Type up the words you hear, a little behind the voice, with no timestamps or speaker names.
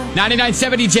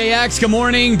99.7 JX, good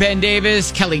morning. Ben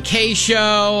Davis, Kelly K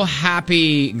Show.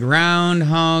 Happy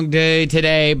Groundhog Day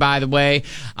today, by the way.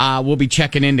 We'll be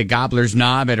checking into Gobbler's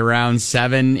Knob at around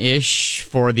 7-ish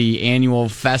for the annual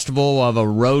festival of a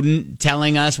rodent,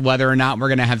 telling us whether or not we're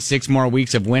going to have 6 more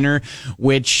weeks of winter,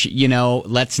 which,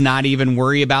 let's not even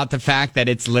worry about the fact that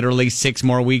it's literally 6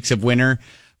 more weeks of winter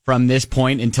from this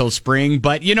point until spring.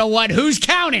 But you know what? Who's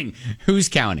counting? Who's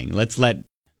counting? Let's let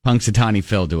Punxsutawney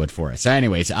Phil do it for us. So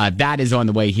anyways, that is on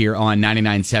the way here on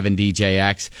 99.7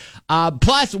 DJX.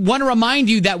 Plus, want to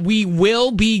remind you that we will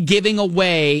be giving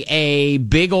away a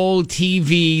big old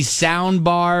TV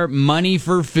soundbar, money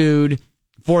for food,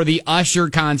 for the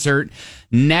Usher concert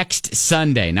next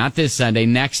Sunday. Not this Sunday,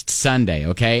 next Sunday,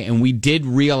 okay? And we did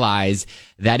realize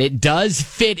that it does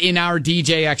fit in our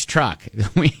DJX truck.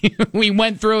 We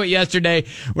went through it yesterday.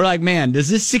 We're like, man, does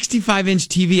this 65-inch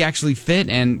TV actually fit?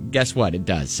 And guess what? It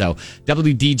does. So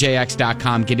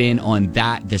WDJX.com, get in on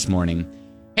that this morning.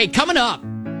 Hey, coming up,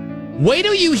 wait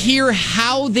till you hear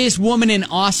how this woman in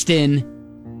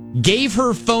Austin gave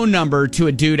her phone number to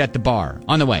a dude at the bar.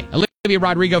 On the way. Olivia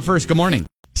Rodrigo first. Good morning.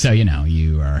 So,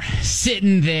 you are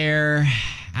sitting there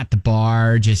at the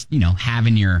bar, just,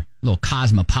 having your little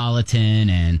cosmopolitan,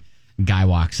 and a guy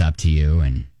walks up to you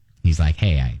and he's like,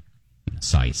 hey, I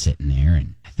saw you sitting there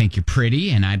and I think you're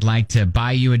pretty and I'd like to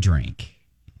buy you a drink.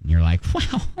 And you're like,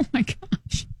 wow, oh my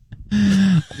gosh.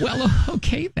 Well,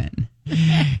 okay then.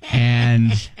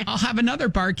 And I'll have another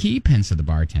barkeep. And so the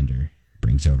bartender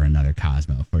brings over another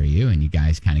Cosmo for you, and you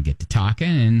guys kind of get to talking,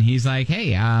 and he's like,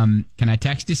 hey, can I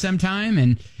text you sometime?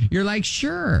 And you're like,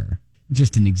 sure.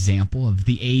 Just an example of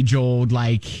the age-old,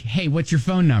 like, hey, what's your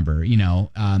phone number?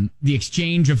 The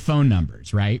exchange of phone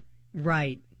numbers, right?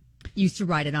 Right. Used to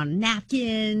write it on a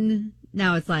napkin.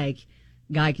 Now it's like,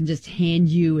 guy can just hand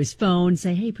you his phone,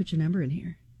 say, hey, put your number in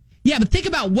here. Yeah, but think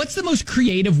about what's the most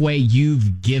creative way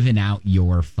you've given out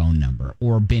your phone number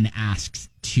or been asked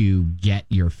to get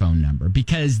your phone number,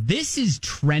 because this is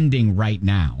trending right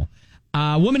now.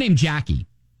 A woman named Jackie.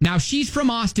 Now, she's from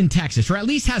Austin, Texas, or at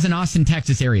least has an Austin,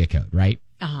 Texas area code, right?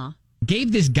 Uh-huh.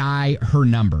 Gave this guy her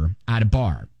number at a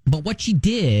bar. But what she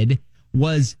did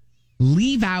was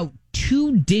leave out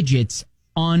 2 digits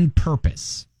on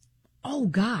purpose. Oh,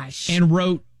 gosh. And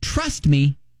wrote, trust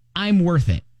me, I'm worth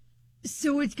it.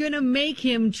 So it's going to make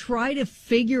him try to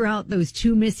figure out those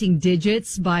 2 missing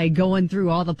digits by going through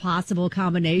all the possible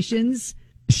combinations?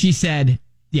 She said,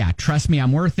 yeah, trust me,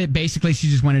 I'm worth it. Basically, she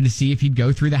just wanted to see if he'd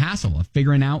go through the hassle of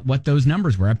figuring out what those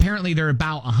numbers were. Apparently, there are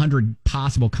about 100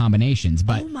 possible combinations.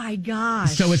 But oh, my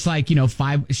gosh. So it's like,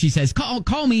 5, she says,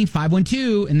 call me,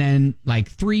 512, and then like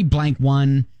 3 blank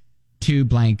 1, 2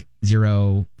 blank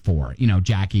 0 4,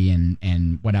 Jackie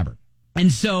and whatever.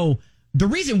 And so the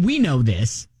reason we know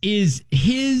this is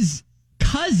his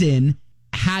cousin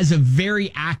has a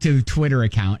very active Twitter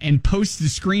account and posts the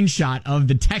screenshot of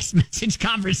the text message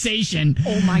conversation.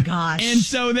 Oh my gosh. And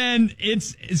so then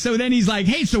he's like,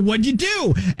 hey, so what'd you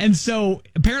do? And so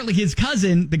apparently his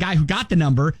cousin, the guy who got the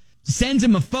number, sends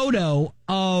him a photo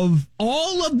of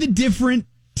all of the different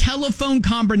telephone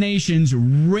combinations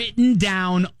written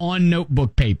down on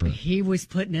notebook paper. He was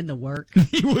putting in the work.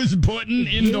 He was putting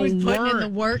in the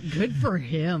work. Good for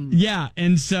him. Yeah,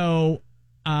 and so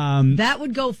that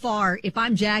would go far. If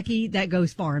I'm Jackie, that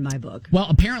goes far in my book. Well,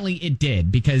 apparently it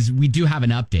did, because we do have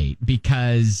an update.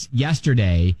 Because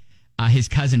yesterday, his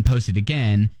cousin posted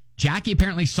again. Jackie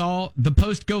apparently saw the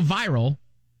post go viral,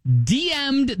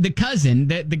 DM'd the cousin,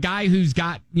 the guy who's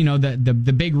got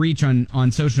the big reach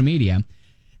on social media,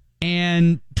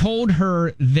 and told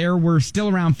her there were still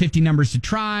around 50 numbers to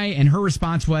try. And her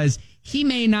response was, he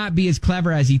may not be as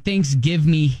clever as he thinks. Give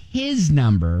me his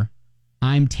number.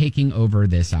 I'm taking over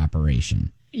this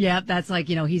operation. Yeah, that's like,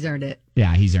 he's earned it.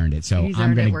 Yeah, he's earned it. So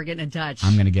we're getting in touch.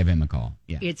 I'm going to give him a call.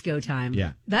 Yeah. It's go time.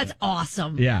 Yeah. That's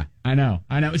awesome. Yeah, I know.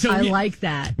 So I like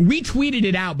that. We tweeted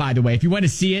it out, by the way. If you want to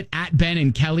see it, at Ben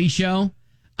and Kelly Show.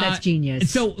 That's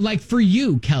genius. So, for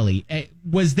you, Kelly,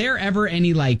 was there ever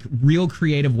any, real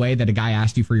creative way that a guy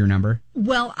asked you for your number?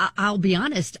 Well, I'll be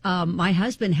honest. My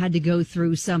husband had to go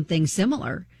through something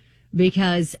similar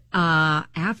because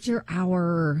after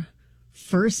our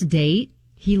first date,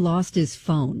 he lost his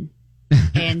phone.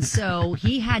 And so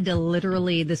he had to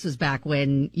literally, this was back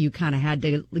when you kind of had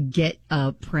to get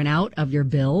a printout of your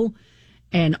bill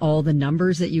and all the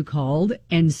numbers that you called,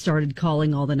 and started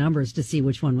calling all the numbers to see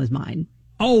which one was mine.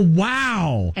 Oh,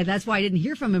 wow. And that's why I didn't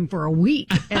hear from him for a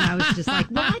week. And I was just like,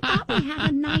 well, I thought we had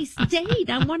a nice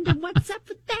date. I wonder what's up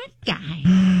with that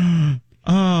guy.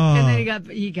 Oh. And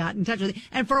then he got in touch with me.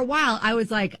 And for a while, I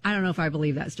was like, I don't know if I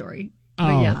believe that story.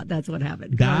 But yeah, that's what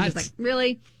happened. I was just like,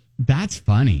 really? That's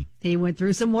funny. He went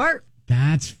through some work.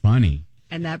 That's funny.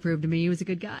 And that proved to me he was a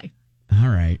good guy. All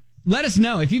right. Let us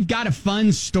know if you've got a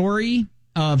fun story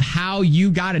of how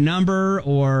you got a number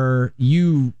or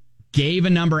you gave a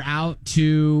number out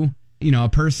to, a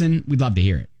person. We'd love to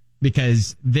hear it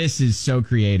because this is so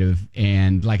creative.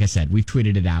 And like I said, we've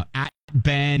tweeted it out at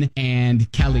Ben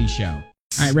and Kelly Show.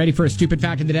 All right, ready for a stupid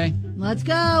fact of the day? Let's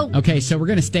go. Okay, so we're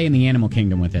going to stay in the animal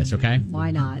kingdom with this, okay?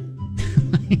 Why not?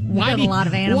 Why a lot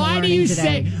of animal learning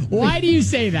today. Why do you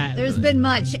say that? There's been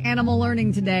much animal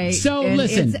learning today. So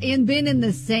listen. It's been in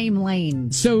the same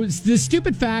lane. So the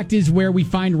stupid fact is where we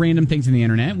find random things on the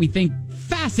internet. We think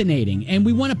fascinating, and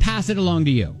we want to pass it along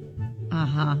to you.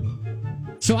 Uh-huh.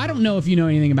 So I don't know if you know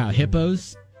anything about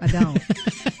hippos. I don't.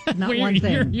 Not one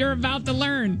thing. You're about to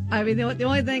learn. I mean, the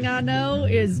only thing I know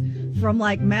is from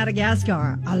like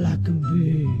Madagascar. I like them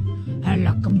big. I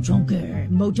like them chunky.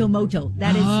 Moto moto.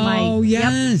 That is my. Oh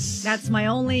yes. Yep, that's my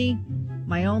only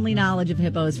knowledge of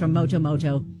hippos from Moto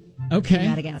moto. Okay. In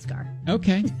Madagascar.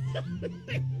 Okay.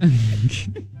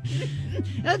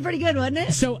 That was pretty good, wasn't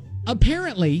it? So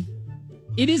apparently,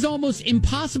 it is almost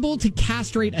impossible to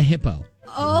castrate a hippo.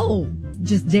 Oh,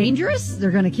 just dangerous?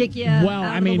 They're going to kick you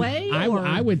out of the way?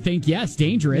 I would think, yes,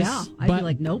 dangerous. Yeah, I'd be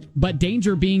like, nope. But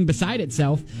danger being beside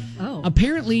itself. Oh.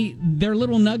 Apparently, their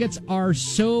little nuggets are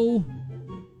so,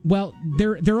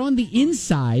 they're on the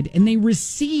inside, and they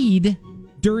recede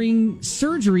during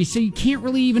surgery, so you can't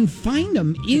really even find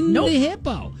them in the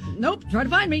hippo. Nope, try to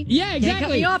find me. Yeah, exactly. Can't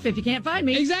cut me off if you can't find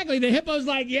me. Exactly. The hippo's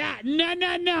like,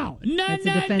 no. That's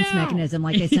a defense mechanism,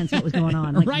 like they sense what was going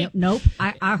on. Like, right. Nope.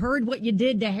 I heard what you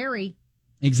did to Harry.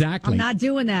 Exactly. I'm not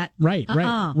doing that. Right.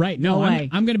 No, no way.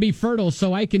 I'm going to be fertile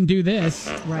so I can do this.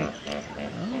 Right.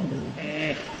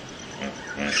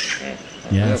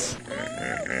 Yes.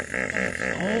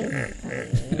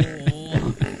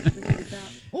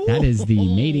 That is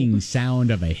the mating sound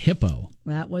of a hippo.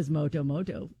 That was Moto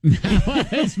moto.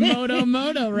 That was Moto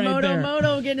moto right there.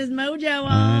 Moto getting his mojo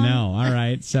on. I know. All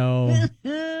right. So,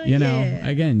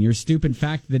 again, your stupid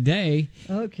fact of the day.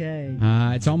 Okay.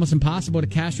 It's almost impossible to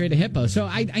castrate a hippo. So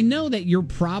I know that you're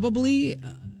probably,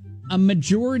 a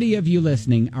majority of you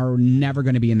listening are never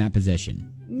going to be in that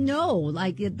position. No,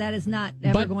 like that is not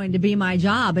ever going to be my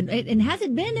job. And has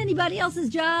it been anybody else's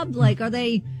job? Like, are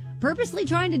they purposely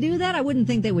trying to do that? I wouldn't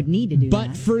think they would need to do that.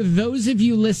 But for those of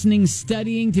you listening,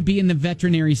 studying to be in the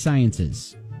veterinary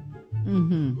sciences,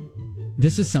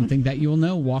 this is something that you'll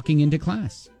know walking into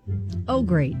class. Oh,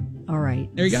 great. All right.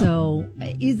 There you go. So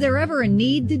is there ever a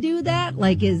need to do that?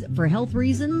 Like, is for health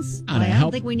reasons? I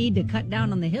don't think we need to cut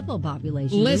down on the hippo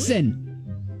population.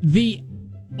 Listen, the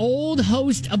old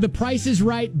host of The Price is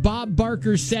Right, Bob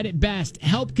Barker, said it best.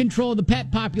 Help control the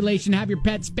pet population. Have your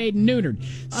pet spayed and neutered.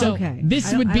 So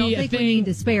this would be a thing. We need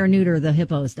to spay or neuter the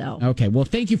hippos, though. Okay, well,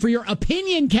 thank you for your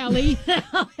opinion, Kelly.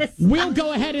 We'll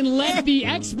go ahead and let the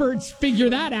experts figure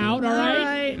that out, all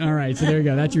right? All right, so there you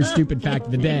go. That's your stupid fact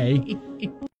of the day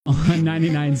on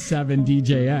 99.7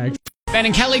 DJX. Ben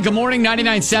and Kelly, good morning,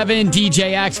 99.7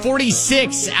 DJX.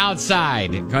 46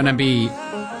 outside. Gonna be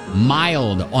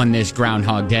mild on this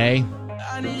Groundhog Day.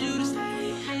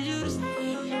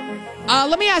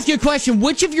 Let me ask you a question.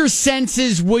 Which of your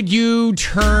senses would you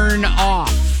turn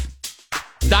off?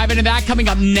 Dive into that coming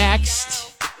up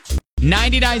next.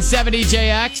 99.7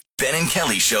 DJX.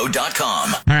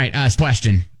 BenandKellyShow.com. All right,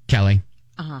 question, Kelly.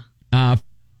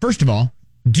 First of all,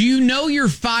 do you know your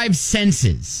 5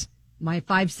 senses? My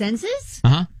 5 senses?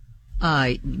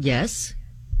 Yes.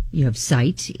 You have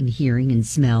sight and hearing and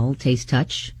smell, taste,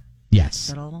 touch. Yes. Is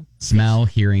that all? Smell,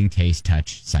 hearing, taste,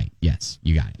 touch, sight. Yes,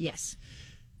 you got it. Yes.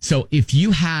 So if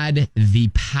you had the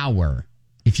power,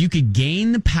 if you could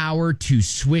gain the power to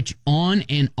switch on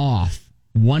and off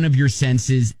one of your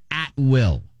senses at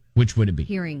will, which would it be?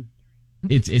 Hearing.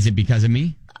 Is it because of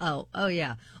me? Oh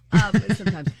yeah.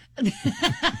 Sometimes.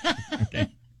 Okay.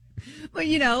 But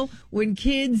when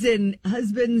kids and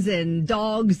husbands and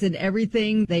dogs and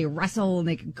everything, they wrestle and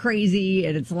they get crazy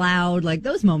and it's loud, like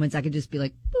those moments I could just be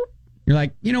like, boop. You're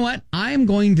like, you know what? I am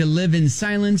going to live in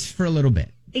silence for a little bit.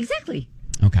 Exactly.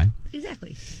 Okay.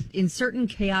 Exactly. In certain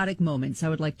chaotic moments, I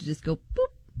would like to just go, boop.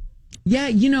 Yeah,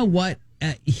 you know what?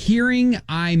 Hearing,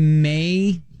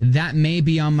 that may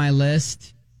be on my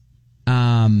list.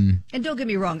 And don't get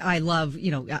me wrong, I love,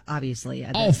 obviously.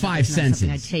 All 5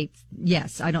 senses.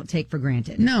 I don't take for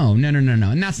granted. No.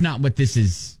 And that's not what this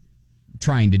is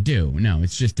trying to do. No,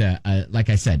 it's just like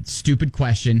I said, stupid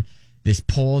question. This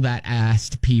poll that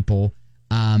asked people,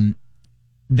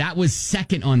 that was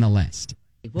second on the list.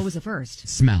 What was the first?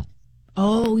 Smell.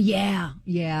 Oh, yeah.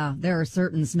 Yeah. There are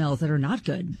certain smells that are not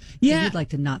good. Yeah. You'd like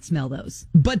to not smell those.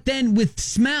 But then with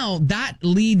smell, that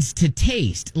leads to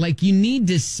taste. Like you need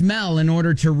to smell in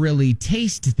order to really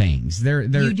taste things.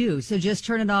 You do. So just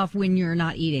turn it off when you're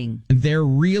not eating. They're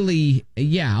really,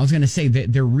 I was going to say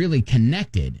that they're really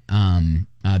connected,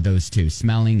 those two,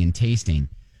 smelling and tasting.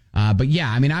 But yeah,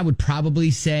 I mean, I would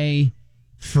probably say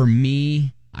for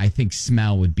me, I think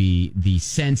smell would be the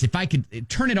sense. If I could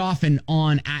turn it off and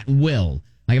on at will,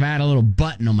 like if I had a little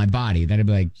button on my body, that'd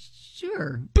be like,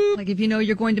 sure. boop. Like if you know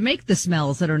you're going to make the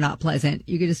smells that are not pleasant,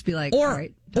 you could just be like, all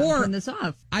right, turn this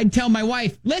off. I'd tell my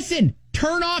wife, listen,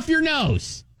 turn off your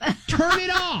nose. Turn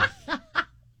it off.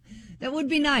 That would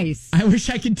be nice. I wish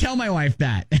I could tell my wife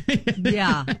that.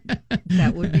 Yeah,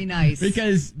 that would be nice.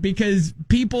 Because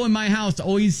people in my house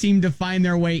always seem to find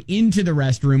their way into the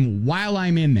restroom while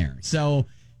I'm in there. So,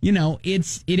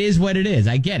 it is what it is.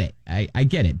 I get it. I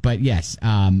get it. But yes,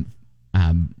 the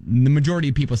majority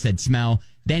of people said smell,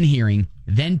 then hearing,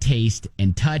 then taste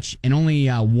and touch. And only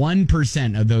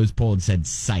 1% of those polled said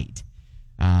sight.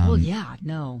 Well, yeah,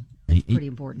 no. That's pretty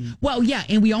important. Well, yeah,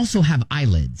 and we also have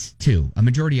eyelids, too. A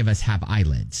majority of us have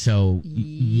eyelids. So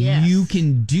yes. you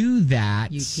can do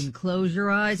that. You can close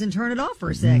your eyes and turn it off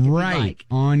for a second. Right, if you like.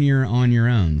 on your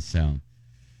own. So,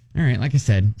 all right, like I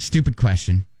said, stupid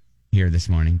question here this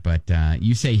morning. But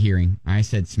you say hearing. I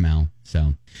said smell.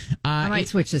 So I might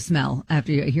switch to smell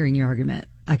after hearing your argument.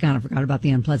 I kind of forgot about the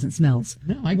unpleasant smells.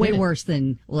 No, I get Way it. worse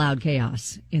than loud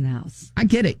chaos in the house. I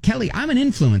get it. Kelly, I'm an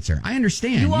influencer. I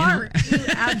understand. You are. You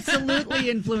absolutely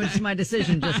influenced my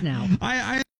decision just now.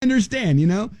 I understand,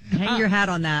 Hang your hat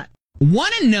on that.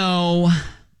 Want to know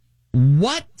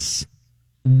what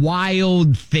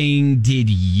wild thing did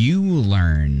you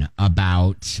learn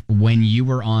about when you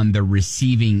were on the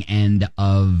receiving end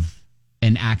of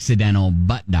an accidental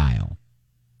butt dial?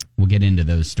 We'll get into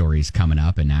those stories coming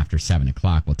up, and after 7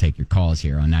 o'clock, we'll take your calls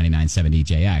here on 99.7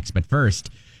 DJX. But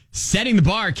first, setting the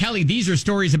bar. Kelly, these are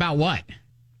stories about what?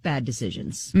 Bad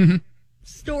decisions. Mm-hmm.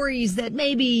 Stories that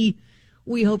maybe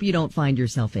we hope you don't find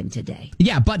yourself in today.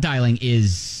 Yeah, butt dialing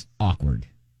is awkward,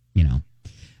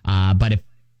 but if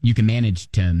you can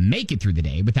manage to make it through the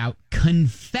day without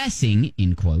confessing,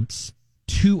 in quotes,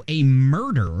 to a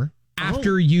murder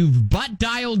after you've butt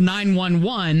dialed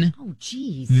 911, oh,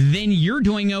 geez, then you're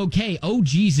doing okay. Oh,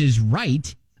 geez is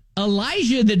right.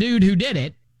 Elijah, the dude who did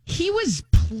it, he was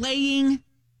playing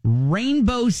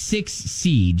Rainbow Six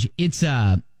Siege. He's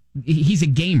a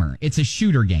gamer. It's a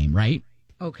shooter game, right?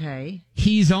 Okay.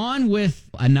 He's on with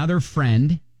another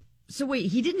friend. So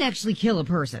wait, he didn't actually kill a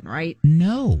person, right?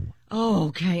 No. Oh,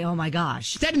 okay. Oh my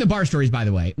gosh. Setting the bar stories, by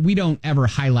the way, we don't ever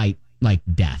highlight like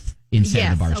death in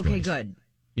setting the bar stories. Okay, good.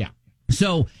 Yeah.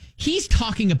 So he's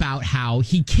talking about how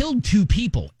he killed 2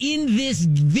 people in this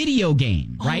video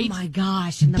game, right? Oh my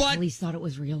gosh. And the police thought it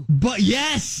was real. But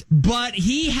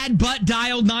he had butt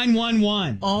dialed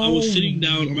 911. Oh. I was sitting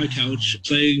down on my couch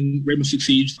playing Rainbow Six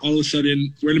Siege. All of a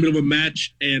sudden, we're in the middle of a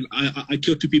match, and I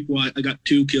killed 2 people. I got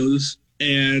 2 kills,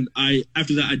 and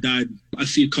after that, I died. I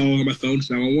see a call on my phone. It's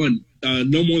 911.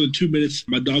 No more than 2 minutes,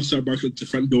 my dog started barking at the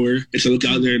front door. And so I look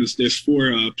out there, and there's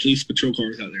 4 police patrol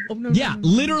cars out there. Oh, no, yeah,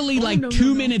 literally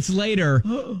 2 minutes later,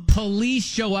 police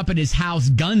show up at his house,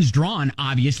 guns drawn,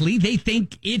 obviously. They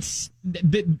think it's...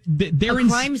 they're a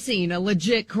crime scene, a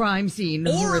legit crime scene,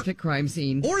 a horrific crime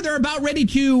scene. Or they're about ready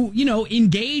to,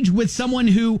 engage with someone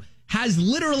who has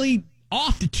literally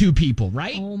offed 2 people,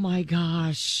 right? Oh, my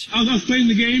gosh. I was playing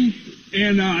the game,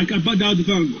 and I got bugged out the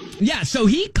phone. Yeah, so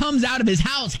he comes out of his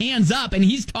house, hands up, and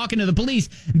he's talking to the police.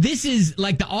 This is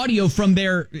like the audio from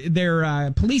their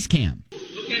police cam.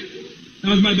 Okay.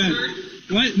 That was my bad.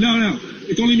 What? No.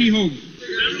 It's only me home.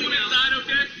 Is everyone inside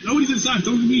okay? Nobody's inside. It's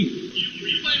only me.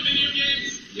 You playing video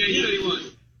games? Yeah, he said he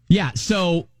was. Yeah,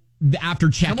 so after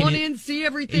checking Come on in, see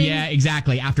everything. Yeah,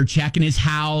 exactly. After checking his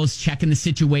house, checking the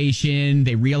situation,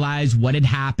 they realized what had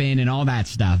happened and all that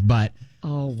stuff. But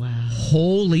oh wow,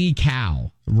 holy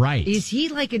cow! Right? Is he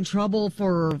like in trouble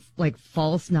for like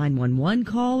false 911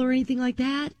 call or anything like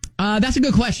that? That's a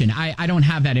good question. I don't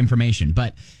have that information,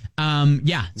 but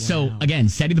yeah. Wow. So again,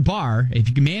 setting the bar. If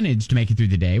you can manage to make it through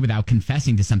the day without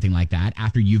confessing to something like that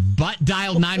after you've butt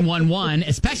dialed 911,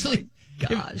 especially.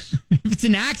 Gosh. If it's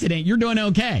an accident, you're doing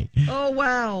okay. Oh,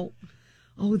 wow.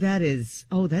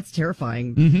 That's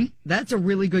terrifying. Mm-hmm. That's a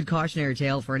really good cautionary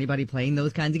tale for anybody playing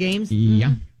those kinds of games.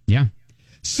 Yeah, yeah.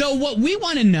 So what we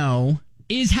want to know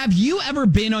is, have you ever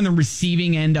been on the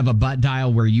receiving end of a butt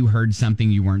dial where you heard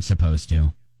something you weren't supposed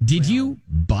to? Did you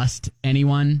bust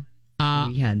anyone?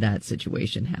 We had that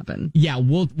situation happen. Yeah,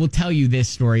 we'll tell you this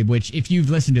story, which if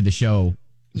you've listened to the show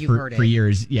heard it. For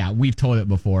years. Yeah, we've told it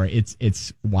before. It's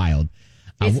wild.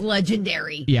 It's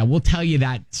legendary. Yeah, we'll tell you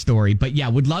that story. But yeah,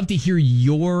 would love to hear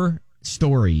your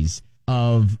stories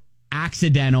of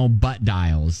accidental butt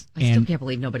dials. I still can't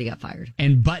believe nobody got fired.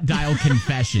 And butt dial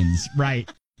confessions. Right.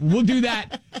 We'll do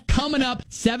that coming up.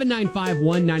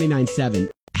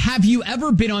 795-1997. Have you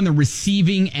ever been on the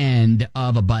receiving end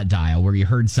of a butt dial where you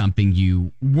heard something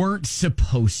you weren't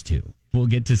supposed to? We'll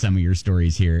get to some of your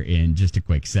stories here in just a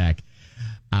quick sec.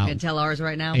 Can tell ours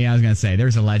right now? Yeah, I was going to say,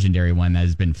 there's a legendary one that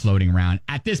has been floating around.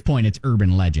 At this point, it's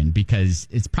urban legend because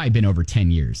it's probably been over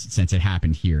 10 years since it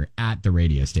happened here at the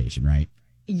radio station, right?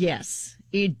 Yes,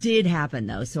 it did happen,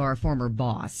 though. So our former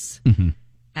boss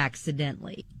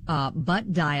accidentally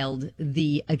butt dialed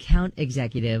the account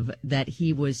executive that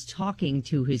he was talking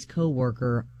to his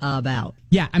coworker about.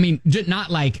 Yeah, I mean,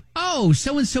 not like, oh,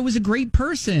 so-and-so is a great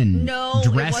person. No,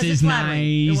 dresses it wasn't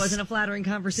flattering. nice. It wasn't a flattering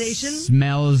conversation.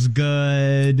 Smells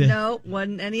good. No,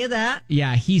 wasn't any of that.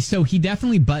 Yeah, he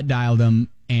definitely butt dialed him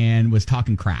and was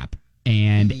talking crap.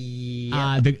 And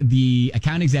the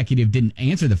account executive didn't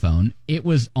answer the phone. It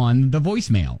was on the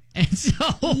voicemail. And so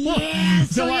so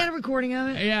he had a recording of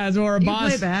it. Yeah, so our You boss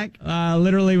play it back.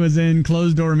 literally was in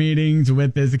closed door meetings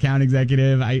with this account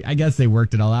executive. I guess they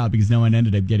worked it all out because no one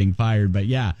ended up getting fired. But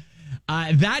yeah,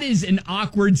 that is an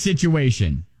awkward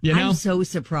situation. You know? I'm so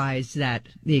surprised that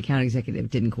the account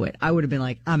executive didn't quit. I would have been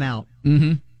like, I'm out.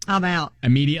 Mm-hmm. I'm out.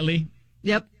 Immediately?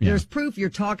 Yep. Yeah. There's proof you're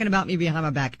talking about me behind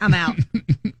my back. I'm out.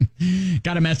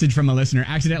 Got a message from a listener.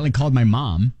 Accidentally called my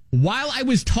mom while I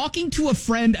was talking to a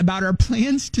friend about our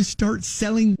plans to start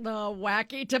selling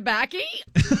wacky tobacco?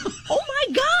 Oh my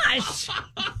gosh.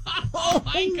 Oh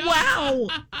my God. wow.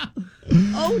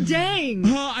 Oh dang.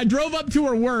 I drove up to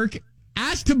her work,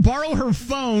 asked to borrow her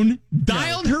phone,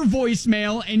 dialed her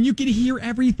voicemail, and you could hear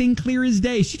everything clear as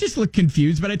day. She just looked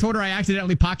confused, but I told her I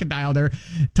accidentally pocket dialed her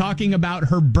talking about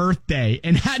her birthday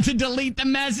and had to delete the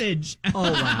message.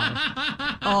 Oh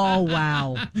wow. Oh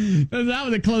wow. That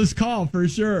was a close call for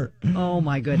sure. Oh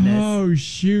my goodness. Oh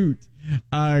shoot.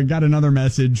 Got another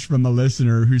message from a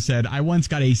listener who said, I once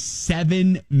got a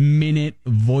 7-minute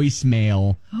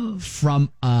voicemail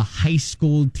from a high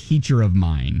school teacher of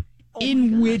mine.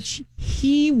 In which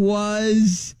he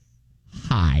was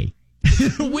high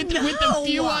with a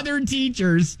few other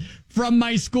teachers from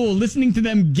my school. Listening to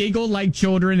them giggle like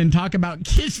children and talk about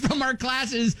kids from our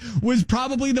classes was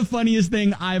probably the funniest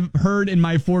thing I've heard in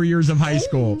my 4 years of high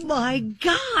school. Oh my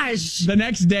gosh. The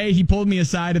next day, he pulled me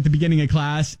aside at the beginning of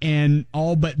class and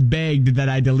all but begged that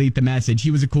I delete the message.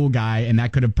 He was a cool guy, and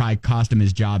that could have probably cost him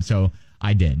his job, so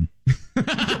I did.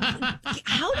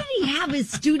 How did he have his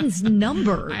student's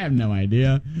number? I have no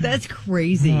idea. That's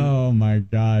crazy. Oh my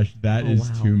gosh, that is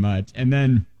too much. And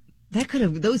then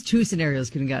those two scenarios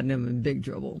could have gotten him in big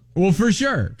trouble. well, for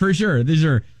sure. These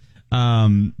are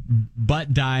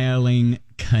butt dialing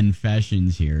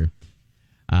confessions here.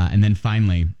 And then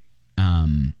finally,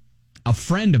 a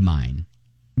friend of mine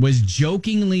was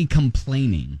jokingly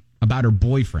complaining about her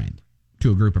boyfriend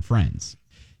to a group of friends.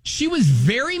 She was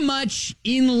very much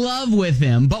in love with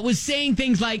him, but was saying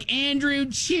things like, Andrew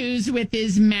chews with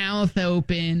his mouth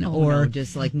open. Or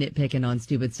just like nitpicking on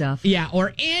stupid stuff. Yeah,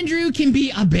 or Andrew can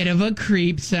be a bit of a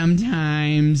creep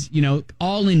sometimes,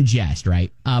 all in jest,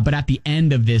 right? But at the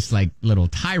end of this little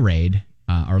tirade,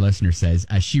 our listener says,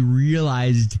 she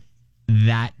realized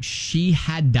that she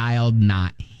had dialed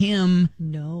not him,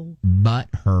 no, but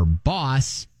her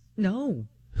boss, no,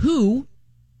 who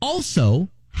also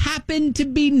happened to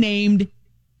be named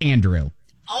Andrew.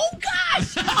 Oh,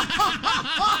 gosh!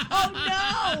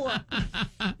 Oh,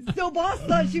 no! So boss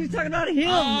thought she was talking about him.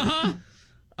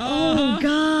 Oh,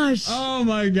 gosh. Oh,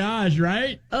 my gosh,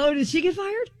 right? Oh, did she get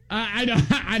fired? I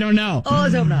don't know. Oh,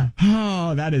 let's hope not.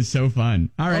 Oh, that is so fun.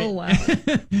 All right. Oh, wow.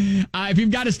 If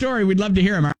you've got a story, we'd love to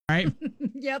hear them, all right?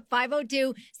 Yep,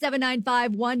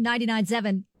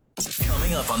 502-795-1997.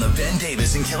 Coming up on the Ben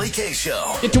Davis and Kelly K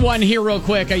Show. Get to one here real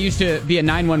quick. I used to be a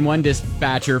 911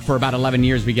 dispatcher for about 11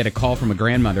 years. We get a call from a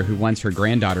grandmother who wants her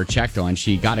granddaughter checked on.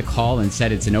 She got a call and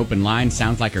said it's an open line.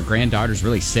 Sounds like her granddaughter's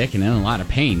really sick and in a lot of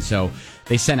pain. So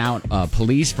they sent out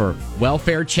police for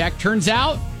welfare check. Turns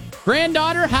out,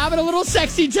 granddaughter having a little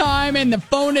sexy time and the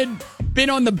phone had been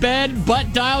on the bed,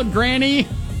 butt dialed granny.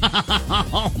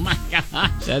 Oh my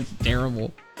gosh, that's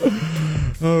terrible.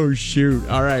 Oh, shoot.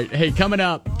 All right. Hey, coming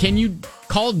up, can you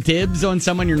call dibs on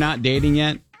someone you're not dating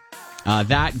yet?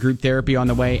 That group therapy on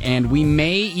the way. And we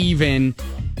may even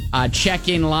check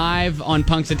in live on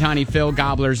Punxsutawney Phil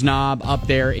Gobbler's Knob up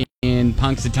there in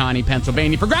Punxsutawney,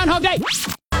 Pennsylvania for Groundhog Day.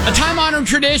 A time-honored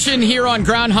tradition here on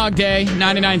Groundhog Day,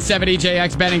 99.7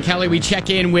 EJX, Ben and Kelly. We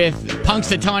check in with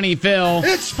Punxsutawney Phil.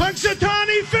 It's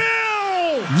Punxsutawney Phil!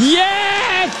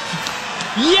 Yes!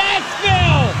 Yes,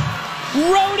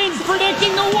 Phil! Rodents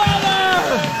predicting the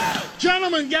weather!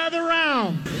 Gentlemen, gather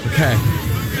round. Okay.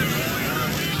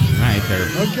 Right there.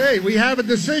 Okay, we have a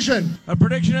decision. A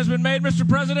prediction has been made, Mr.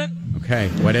 President. Okay,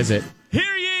 what is it?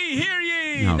 Hear ye, hear ye.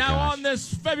 Oh, now gosh. on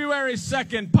this February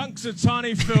 2nd,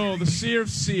 Punxsutawney Phil, the seer of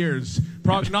seers,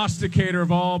 prognosticator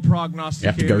of all prognosticators, You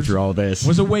have to go through all this.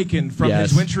 was awakened from Yes.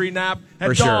 his wintry nap at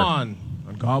For sure. dawn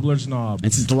on Gobbler's Knob.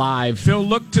 This is live. Phil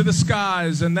looked to the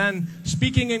skies and then,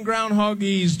 speaking in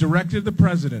groundhogese, directed the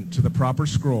president to the proper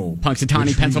scroll. Punxsutawney,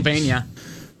 which Pennsylvania. reads,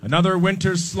 Another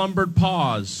winter's slumbered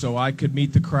pause so I could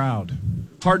meet the crowd.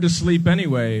 Hard to sleep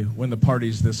anyway when the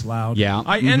party's this loud. Yeah.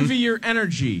 I envy your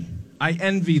energy. I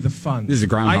envy the fun. This is a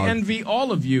groundhog. I envy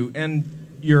all of you and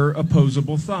your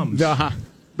opposable thumbs.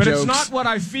 But Jokes. it's not what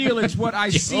I feel, it's what I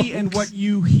see and what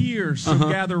you hear. So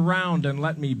gather round and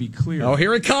let me be clear. Oh,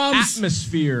 here it comes.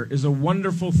 Atmosphere is a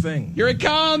wonderful thing. Here it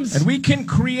comes. And we can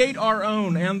create our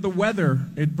own and the weather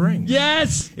it brings.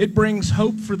 Yes. It brings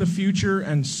hope for the future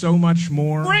and so much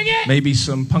more. Bring it! Maybe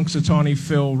some Punxsutawney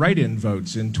Phil write-in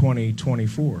votes in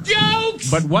 2024.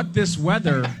 Jokes. But what this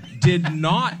weather did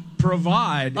not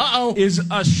provide is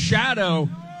a shadow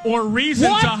or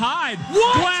reason What? to hide.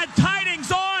 What? Glad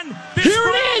tidings on this Here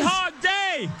it is. Groundhog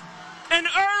Day. An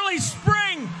early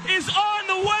spring is on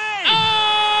the way.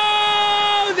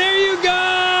 Oh, there you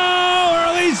go.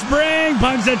 Early spring.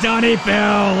 Punxsutawney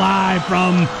Phil live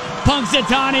from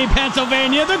Punxsutawney,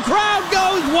 Pennsylvania. The crowd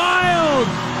goes wild.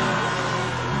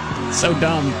 So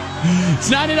dumb. It's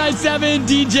 99.7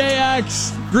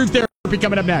 DJX. Group therapy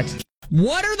coming up next.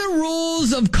 What are the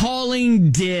rules of calling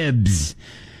dibs?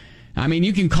 I mean,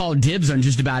 you can call dibs on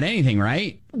just about anything,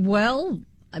 right? Well,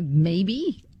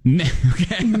 maybe.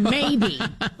 Okay. Maybe.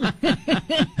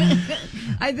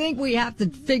 I think we have to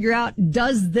figure out,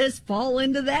 does this fall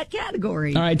into that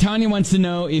category? All right, Tanya wants to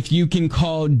know if you can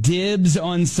call dibs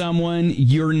on someone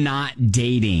you're not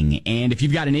dating. And if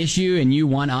you've got an issue and you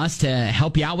want us to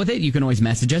help you out with it, you can always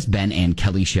message us, Ben and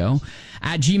Kelly Show,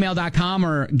 at gmail.com,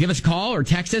 or give us a call or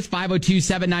text us,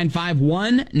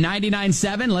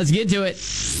 502-795-1997. Let's get to it.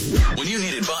 When you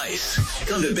need advice,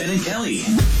 come to Ben and Kelly.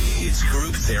 It's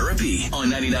group therapy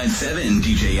on 99.7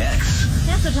 DJX.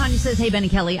 Yeah, so Tanya says, hey, Ben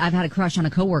and Kelly, I've had a crush on a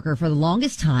coworker for the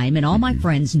longest time, and all my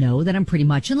friends know that I'm pretty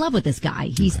much in love with this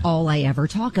guy. He's all I ever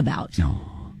talk about.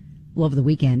 Well, over the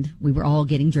weekend, we were all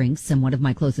getting drinks, and one of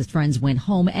my closest friends went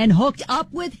home and hooked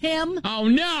up with him. Oh,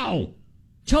 no.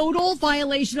 Total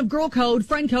violation of girl code,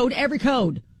 friend code, every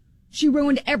code. She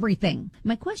ruined everything.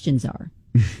 My questions are,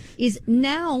 is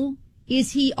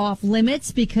he off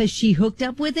limits because she hooked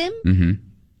up with him? Mm-hmm.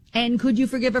 And could you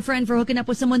forgive a friend for hooking up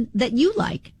with someone that you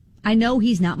like? I know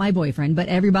he's not my boyfriend, but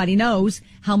everybody knows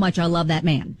how much I love that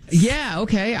man. Yeah,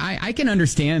 okay. I can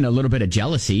understand a little bit of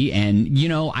jealousy. And,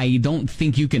 I don't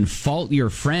think you can fault your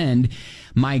friend.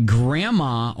 My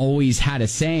grandma always had a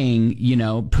saying,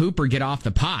 poop or get off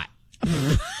the pot.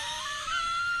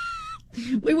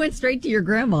 We went straight to your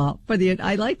grandma for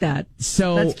I like that.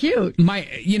 So that's cute.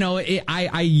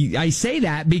 I say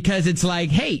that because it's like,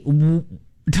 hey,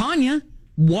 Tanya,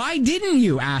 why didn't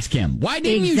you ask him? Why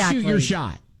didn't you shoot your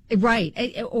shot? Right.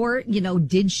 Or,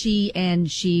 did she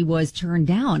and she was turned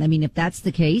down? I mean, if that's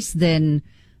the case, then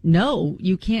no,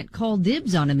 you can't call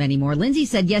dibs on him anymore. Lindsay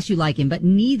said, yes, you like him, but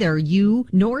neither you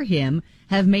nor him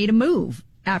have made a move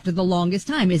after the longest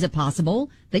time. Is it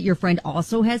possible that your friend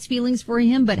also has feelings for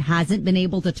him but hasn't been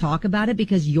able to talk about it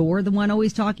because you're the one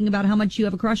always talking about how much you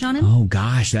have a crush on him? Oh,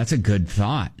 gosh, that's a good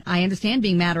thought. I understand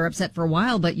being mad or upset for a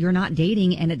while, but you're not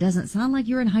dating, and it doesn't sound like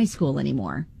you're in high school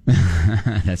anymore.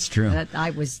 That's true. I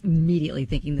was immediately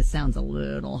thinking this sounds a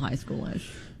little high schoolish.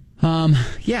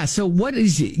 Yeah, so what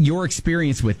is your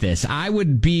experience with this? I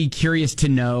would be curious to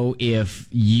know if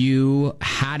you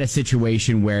had a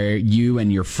situation where you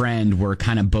and your friend were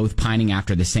kind of both pining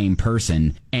after the same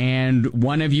person, and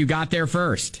one of you got there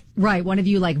first. Right, one of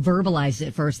you verbalized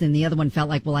it first, and the other one felt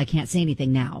like, well, I can't say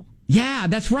anything now. Yeah,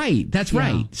 that's right. That's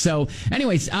right. So,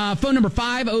 anyways, phone number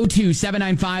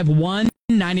 502-795-1997,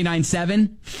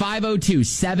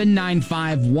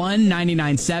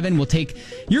 502-795-1997. We'll take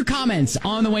your comments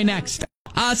on the way next.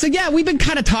 We've been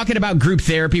kind of talking about group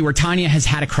therapy where Tanya has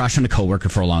had a crush on a coworker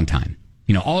for a long time.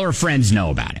 All her friends know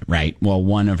about it, right? Well,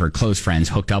 one of her close friends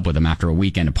hooked up with him after a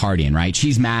weekend of partying, right?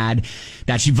 She's mad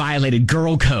that she violated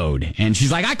girl code, and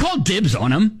she's like, I called dibs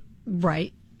on him.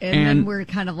 Right. And then we're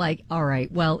kind of like, all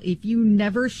right, well, if you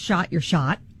never shot your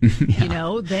shot,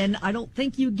 then I don't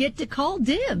think you get to call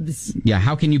dibs. Yeah,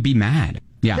 how can you be mad?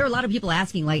 Yeah. There are a lot of people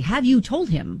asking, like, have you told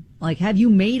him? Like, have you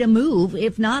made a move?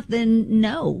 If not, then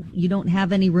no. You don't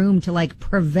have any room to, like,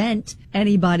 prevent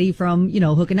anybody from,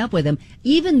 hooking up with him.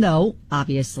 Even though,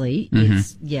 obviously,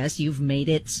 it's, yes, you've made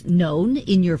it known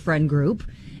in your friend group.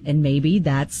 And maybe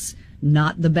that's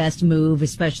not the best move,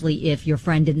 especially if your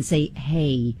friend didn't say,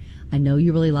 hey, I know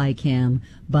you really like him,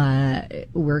 but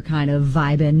we're kind of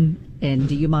vibing. And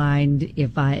do you mind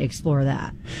if I explore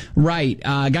that? Right.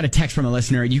 I got a text from a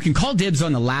listener. You can call dibs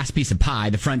on the last piece of pie,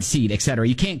 the front seat, etc.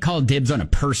 You can't call dibs on a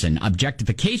person.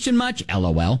 Objectification much?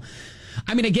 LOL.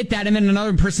 I mean, I get that. And then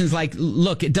another person's like,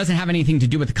 look, it doesn't have anything to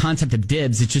do with the concept of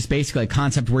dibs. It's just basically a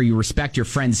concept where you respect your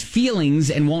friend's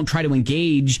feelings and won't try to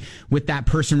engage with that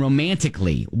person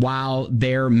romantically while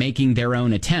they're making their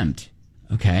own attempt.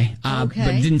 Okay. But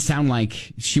it didn't sound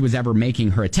like she was ever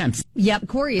making her attempts. Yep.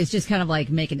 Corey is just kind of like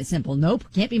making it simple. Nope.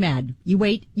 Can't be mad. You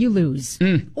wait, you lose.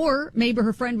 Or maybe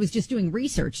her friend was just doing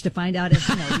research to find out if,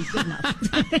 he's good enough.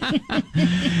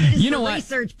 You know for what?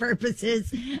 Research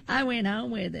purposes, I went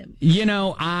home with him.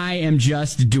 I am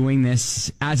just doing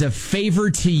this as a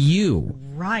favor to you.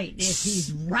 Right. If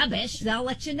he's rubbish, they'll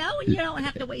let you know and you don't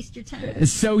have to waste your time.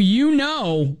 So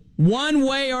one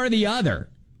way or the other.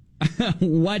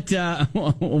 What's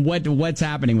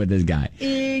happening with this guy?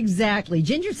 Exactly.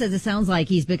 Ginger says it sounds like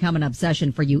he's become an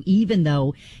obsession for you, even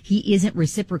though he isn't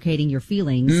reciprocating your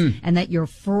feelings, and that your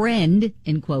friend,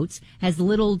 in quotes, has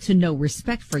little to no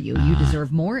respect for you. You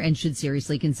deserve more and should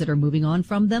seriously consider moving on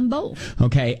from them both.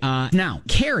 Okay. Now,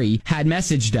 Carrie had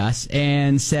messaged us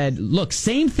and said, look,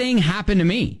 same thing happened to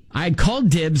me. I had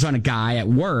called dibs on a guy at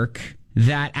work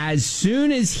that as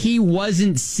soon as he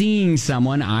wasn't seeing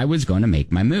someone, I was going to make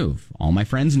my move. All my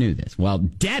friends knew this. Well,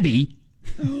 Debbie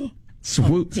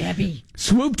swooped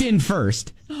in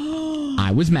first.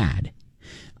 I was mad.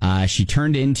 She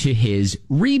turned into his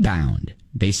rebound.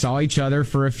 They saw each other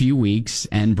for a few weeks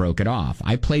and broke it off.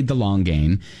 I played the long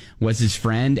game, was his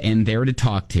friend and there to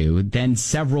talk to. Then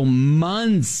several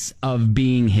months of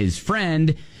being his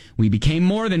friend, we became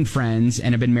more than friends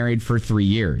and have been married for 3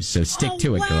 years. So stick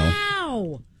to it, girl.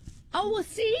 Wow. Oh, well,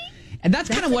 see? And that's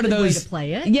kind of one of those way to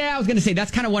play it. Yeah, I was going to say that's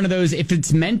kind of one of those, if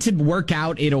it's meant to work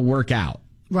out, it'll work out.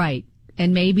 Right.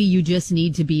 And maybe you just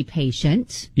need to be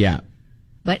patient. Yeah.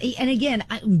 But, and again,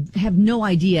 I have no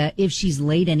idea if she's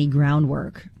laid any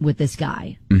groundwork with this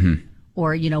guy.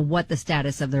 Or, what the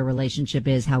status of their relationship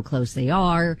is, how close they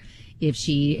are, if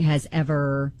she has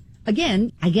ever,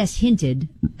 again, I guess, hinted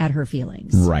at her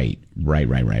feelings. Right.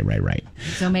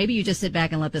 So maybe you just sit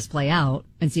back and let this play out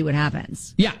and see what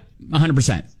happens. Yeah,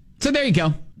 100%. So there you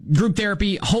go. Group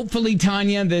therapy. Hopefully,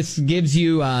 Tanya, this gives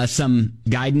you some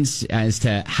guidance as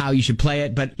to how you should play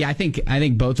it. But yeah, I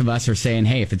think both of us are saying,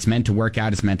 hey, if it's meant to work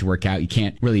out, it's meant to work out. You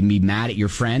can't really be mad at your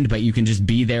friend, but you can just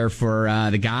be there for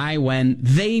the guy when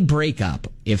they break up,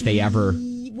 if they ever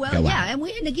go out.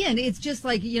 And again, it's just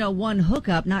like, one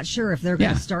hookup, not sure if they're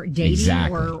going to start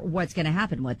dating or what's going to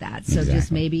happen with that. So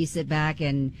just maybe sit back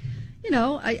and,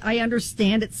 I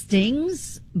understand it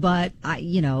stings, but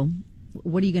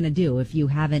what are you going to do if you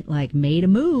haven't made a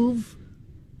move?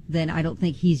 Then I don't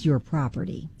think he's your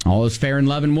property. All is fair in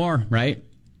love and war, right?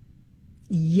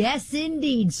 Yes,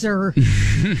 indeed, sir.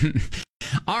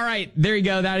 All right, there you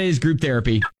go. That is group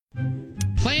therapy.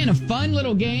 Playing a fun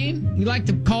little game we like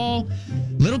to call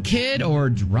Little Kid or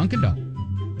Drunk Adult.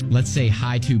 Let's say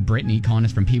hi to Brittany calling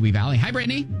us from Pee Wee Valley. Hi,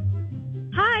 Brittany.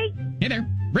 Hi. Hey there.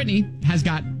 Brittany has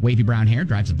got wavy brown hair,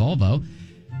 drives a Volvo,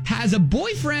 has a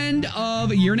boyfriend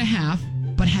of a year and a half,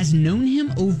 but has known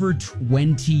him over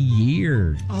 20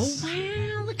 years. Oh,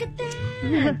 wow. Look at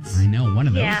that. I know. One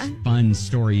of those fun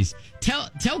stories. Tell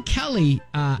Kelly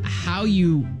how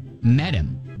you met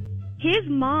him. His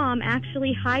mom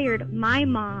actually hired my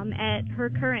mom at her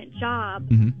current job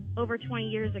over 20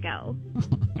 years ago.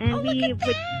 And we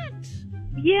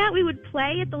would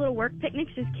play at the little work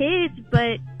picnics as kids,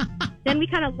 but then we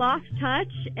kind of lost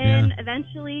touch and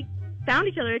eventually found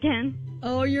each other again.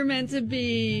 Oh, you're meant to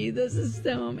be. This is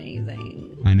so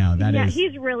amazing. I know. That is. Yeah,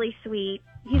 he's really sweet.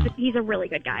 He's a really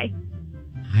good guy.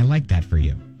 I like that for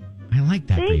you.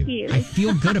 Thank you. I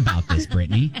feel good about this,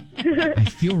 Brittany. I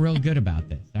feel real good about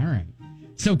this. All right.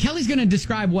 So Kelly's going to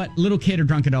describe what Little Kid or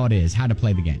Drunk Adult is, how to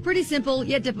play the game. Pretty simple,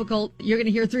 yet difficult. You're going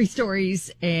to hear 3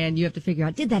 stories, and you have to figure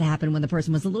out, did that happen when the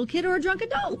person was a little kid or a drunk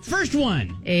adult? First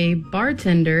one. A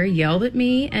bartender yelled at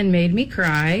me and made me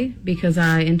cry because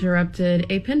I interrupted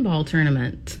a pinball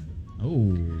tournament.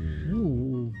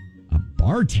 Oh. A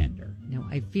bartender. Now,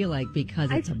 I feel like because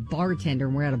it's a bartender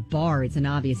and we're at a bar, it's an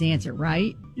obvious answer,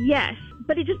 right? Yes,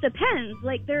 but it just depends.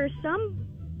 There are some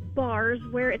bars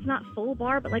where it's not full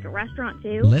bar, but like a restaurant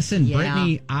too. Listen, Yeah.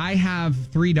 Brittany, I have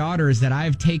 3 daughters that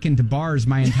I've taken to bars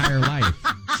my entire life.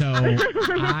 So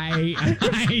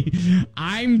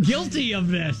I'm guilty of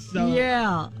this. So.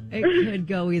 Yeah, it could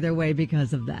go either way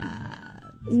because of that.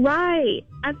 Right.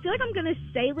 I feel like I'm going to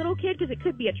say little kid because it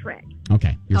could be a trick.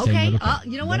 Okay. You're saying Okay, little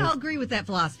kid. you know what? I'll agree with that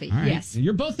philosophy. All right. Yes.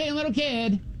 You're both saying little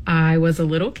kid. I was a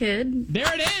little kid. There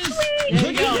it is.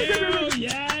 There you go. Look at you.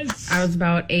 Yes. I was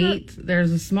about 8.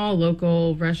 There's a small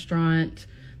local restaurant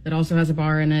that also has a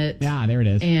bar in it. Yeah, there it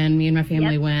is. And me and my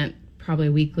family went probably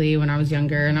weekly when I was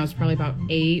younger, and I was probably about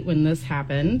 8 when this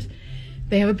happened.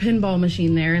 They have a pinball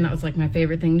machine there, and that was like my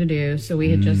favorite thing to do. So we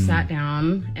had just sat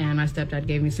down, and my stepdad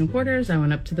gave me some quarters. I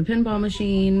went up to the pinball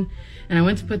machine, and I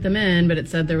went to put them in, but it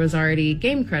said there was already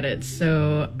game credits.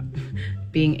 So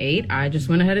being 8, I just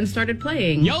went ahead and started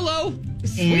playing. YOLO.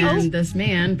 And this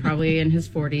man, probably in his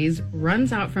 40s,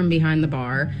 runs out from behind the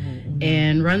bar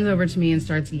and runs over to me and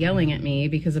starts yelling at me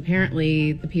because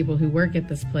apparently the people who work at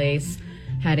this place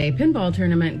had a pinball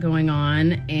tournament going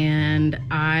on, and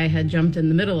I had jumped in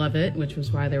the middle of it, which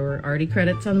was why there were already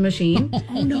credits on the machine.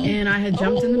 Oh, no. And I had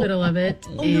jumped in the middle of it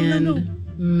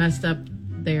and messed up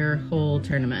their whole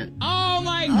tournament. Oh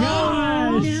my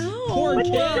gosh. no. Poor But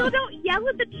still kid. don't yell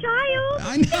at the child.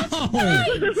 I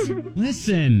know.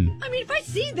 Listen. I mean, if I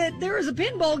see that there is a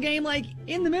pinball game, like,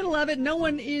 in the middle of it, no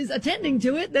one is attending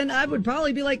to it, then I would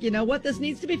probably be like, you know what, this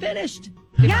needs to be finished.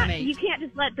 Yeah, you can't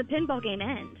just let the pinball game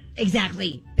end.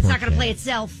 Exactly. It's Poor not going to kid. play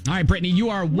itself. All right, Brittany, you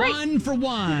are 1 for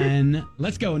 1.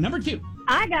 Let's go. Number 2.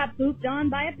 I got pooped on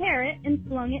by a parrot and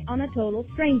flung it on a total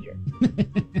stranger.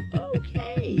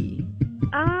 Okay.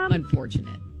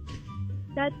 Unfortunate.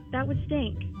 That would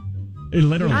stink.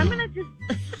 Literally. I'm gonna just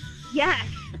yes.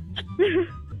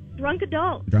 Drunk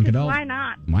adult. Drunk adult. Why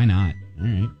not? Why not? All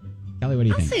right. Kelly, what do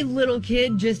you I'll think? say little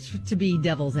kid just to be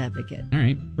devil's advocate. All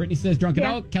right. Brittany says drunk Yeah.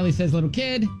 adult. Kelly says little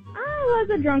kid. I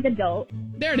was a drunk adult.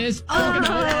 There it is.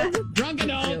 Oh. Drunk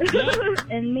adult. Yep.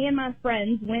 And me and my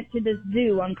friends went to this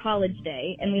zoo on college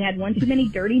day, and we had one too many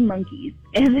dirty monkeys.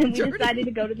 And then we decided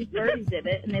to go to this bird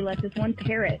exhibit, and they let this one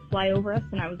parrot fly over us,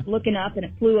 and I was looking up, and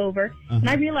it flew over, and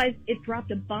I realized it dropped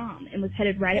a bomb and was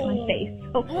headed right at my face.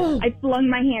 So I flung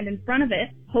my hand in front of it,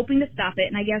 hoping to stop it,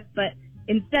 and I guess, but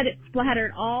instead it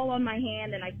splattered all on my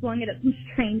hand, and I flung it at some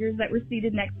strangers that were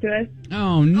seated next to us.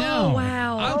 Oh, no. Oh,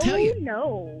 wow. I'll tell you.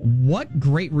 No. What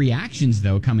great reactions,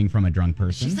 though, coming from a drunk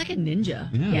person. She's like a ninja.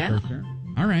 Yeah, for sure.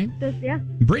 All right. Yeah.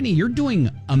 Brittany, you're doing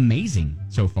amazing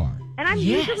so far. And I'm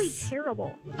Yes. usually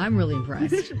terrible. I'm really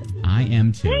impressed. I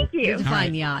am too. Thank you. Define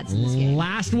right. the odds in this game.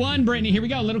 Last one, Brittany. Here we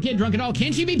go. Little kid, drunk adult.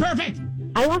 Can she be perfect?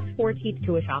 I lost 4 teeth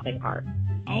to a shopping cart.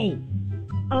 Oh.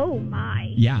 Oh,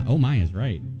 my. Yeah. Oh, my is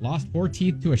right. Lost 4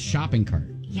 teeth to a shopping cart.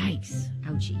 Yikes.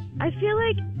 Ouchie. I feel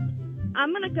like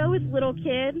I'm going to go with little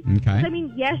kid. Okay. I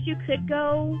mean, yes, you could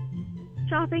go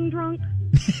shopping drunk.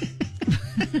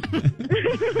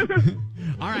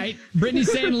 All right.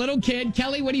 Brittany's saying little kid.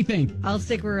 Kelly, what do you think? I'll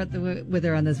stick with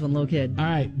her on this one, little kid. All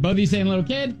right. Both of you saying little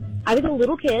kid? I was a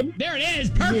little kid, There it is.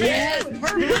 Perfect. Yes,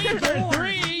 perfect. For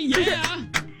 3. Yeah.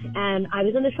 and I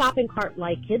was in the shopping cart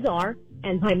like kids are,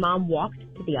 and my mom walked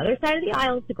to the other side of the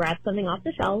aisle to grab something off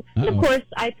the shelf. And Uh-oh. of course,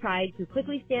 I tried to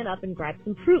quickly stand up and grab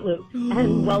some Fruit Loops.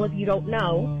 And, well, if you don't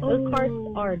know, those carts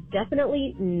are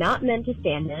definitely not meant to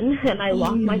stand in, and I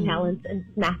lost my balance and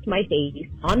smacked my face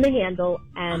on the handle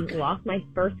and lost my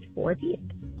first 4 teeth.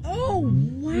 Oh,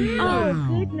 wow.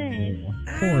 Oh, goodness.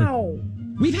 Poor.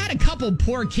 We've had a couple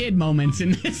poor kid moments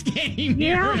in this game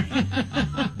here. Yeah.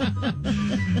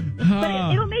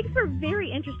 But it'll make for very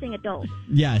interesting adults.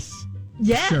 Yes.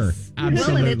 Yes. Sure. Well, and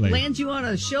Absolutely. it lands you on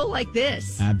a show like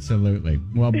this. Absolutely.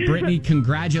 Well, Brittany,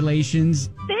 congratulations.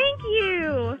 Thank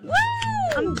you. Woo!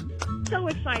 I'm so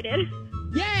excited.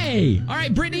 Yay! All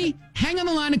right, Brittany, hang on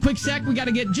the line a quick sec. We got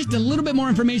to get just a little bit more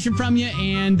information from you.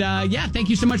 And yeah, thank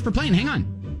you so much for playing. Hang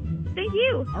on. Thank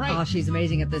you. All right. Oh, she's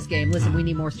amazing at this game. Listen, we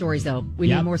need more stories, though. We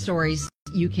Yep. need more stories.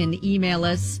 You can email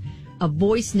us a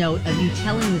voice note of you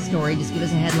telling the story. Just give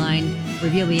us a headline,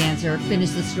 reveal the answer, finish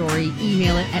the story,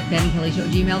 email it at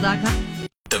BenandKellyShow@gmail.com.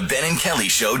 The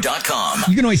BenandKellyShow.com.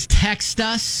 You can always text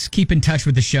us, keep in touch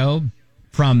with the show,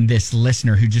 from this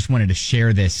listener who just wanted to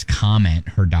share this comment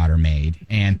her daughter made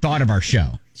and thought of our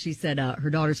show. She said her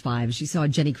daughter's 5. She saw a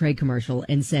Jenny Craig commercial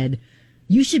and said,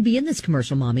 "You should be in this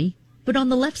commercial, Mommy, but on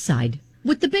the left side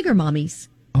with the bigger mommies."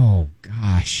 Oh,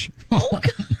 gosh.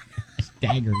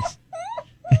 Daggers.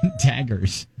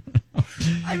 Daggers.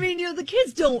 I mean, the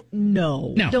kids don't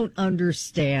know, No. don't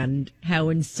understand how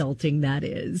insulting that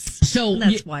is. So And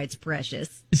that's why it's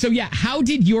precious. So, yeah, how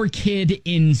did your kid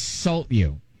insult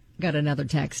you? Got another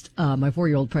text. My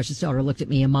 4-year-old precious daughter looked at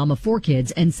me, a mom of 4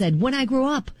 kids, and said, when I grow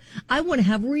up, I want to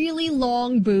have really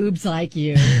long boobs like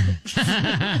you.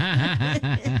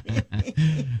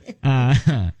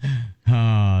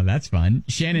 Oh, that's fun.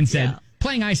 Shannon said,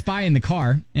 playing I Spy in the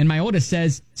car, and my oldest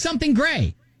says, something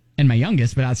gray. And my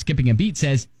youngest, without skipping a beat,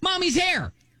 says, Mommy's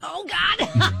hair. Oh, God.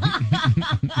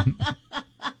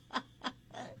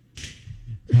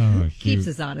 Oh, shoot. Keeps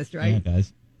us honest, right? Yeah, it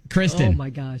does. Kristen. Oh, my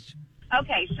gosh.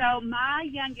 Okay, so my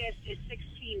youngest is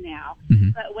 16 now,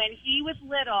 but when he was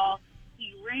little,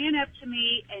 he ran up to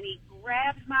me and he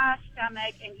grabbed my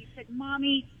stomach and he said,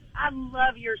 Mommy, I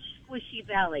love your squishy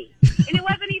belly. And it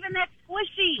wasn't even that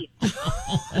squishy.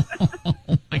 Oh,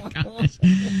 my gosh.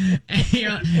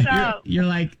 You're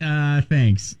like,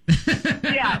 thanks.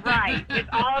 Yeah, right. It's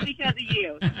all because of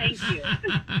you. Thank you.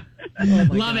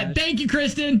 Love it. Thank you,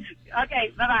 Kristen.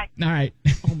 Okay, bye-bye. All right.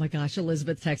 Oh, my gosh.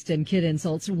 Elizabeth texted in kid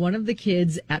insults. One of the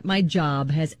kids at my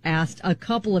job has asked a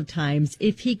couple of times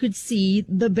if he could see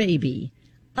the baby.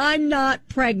 I'm not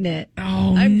pregnant.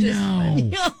 Oh,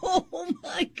 no. Oh,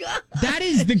 my God. That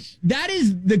is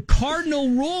the cardinal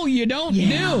rule you don't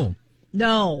do.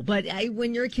 No, but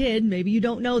when you're a kid, maybe you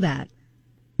don't know that.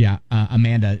 Yeah,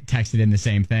 Amanda texted in the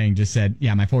same thing. Just said,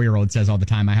 yeah, my 4-year-old says all the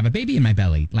time, I have a baby in my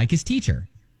belly, like his teacher.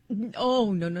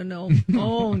 Oh, no.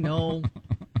 Oh, no.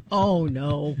 Oh,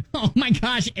 no. Oh, my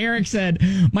gosh. Eric said,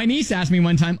 my niece asked me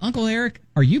one time, Uncle Eric,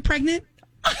 are you pregnant?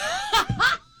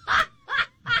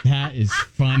 That is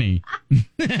funny.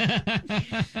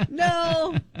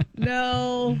 No,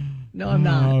 I'm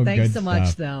not. Thanks so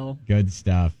much, though. Good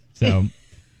stuff. So,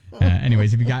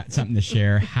 anyways, if you got something to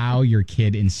share, how your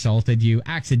kid insulted you,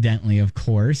 accidentally, of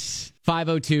course.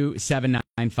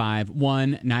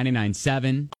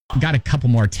 502-795-1997. Got a couple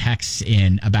more texts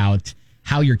in about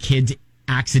how your kids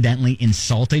accidentally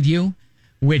insulted you,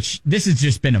 which this has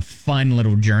just been a fun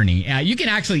little journey. You can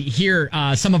actually hear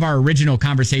some of our original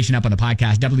conversation up on the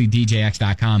podcast,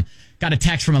 WDJX.com. Got a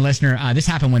text from a listener. This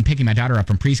happened when picking my daughter up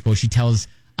from preschool. She tells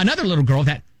another little girl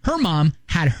that her mom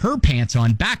had her pants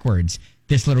on backwards.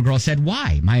 This little girl said,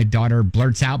 why? My daughter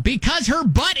blurts out, because her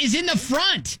butt is in the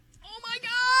front. Oh, my God.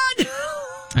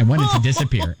 I wanted to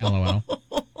disappear, LOL.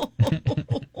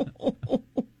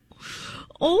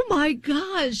 Oh, my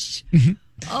gosh.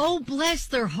 Oh, bless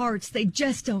their hearts. They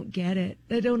just don't get it.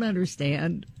 They don't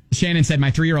understand. Shannon said,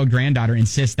 my 3-year-old granddaughter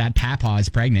insists that Papa is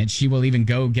pregnant. She will even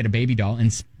go get a baby doll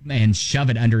and shove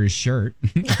it under his shirt.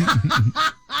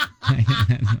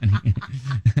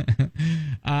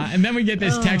 And then we get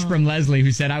this text from Leslie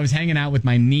who said, I was hanging out with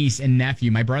my niece and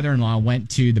nephew. My brother-in-law went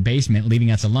to the basement,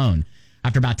 leaving us alone.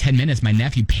 After about 10 minutes, my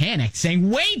nephew panicked, saying,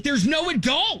 wait, there's no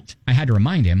adult. I had to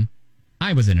remind him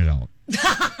I was an adult.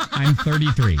 I'm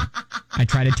 33. I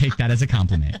try to take that as a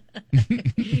compliment.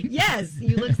 Yes,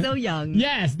 you look so young.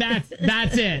 Yes, that's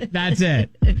it. That's it.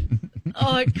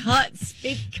 Oh, it cuts.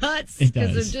 It cuts. It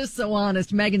Because does. they're just so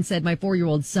honest. Megan said, my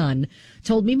 4-year-old son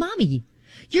told me, Mommy,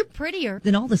 you're prettier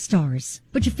than all the stars,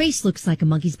 but your face looks like a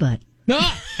monkey's butt.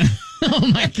 Oh,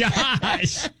 my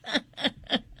gosh.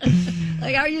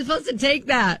 Like, how are you supposed to take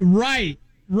that? Right.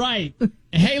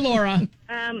 Hey, Laura.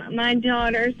 My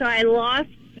daughter, so I lost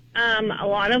a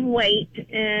lot of weight,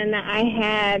 and I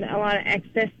had a lot of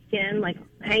excess skin, like,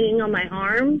 hanging on my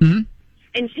arm. Mm-hmm.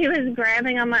 And she was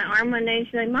grabbing on my arm one day, and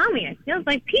she's like, Mommy, it feels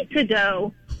like pizza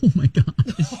dough. Oh, my gosh.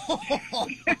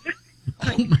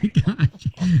 Oh, my gosh.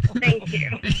 Thank you.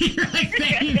 You're like,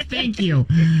 thank you.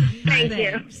 Thank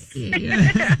you.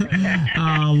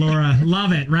 Oh, Laura.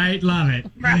 Love it, right? Love it.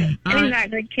 Right. All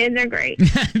Exactly. Kids are great.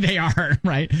 They are,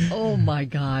 right? Oh, my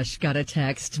gosh. Got a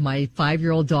text. My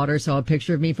 5-year-old daughter saw a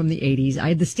picture of me from the 80s. I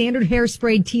had the standard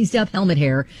hairspray, teased up helmet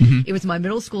hair. Mm-hmm. It was my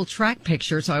middle school track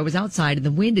picture, so I was outside, and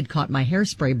the wind had caught my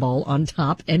hairspray ball on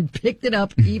top and picked it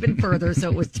up even further, so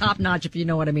it was top notch, if you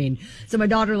know what I mean. So my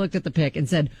daughter looked at the pic and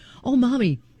said, oh,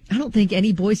 Mommy, I don't think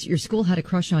any boys at your school had a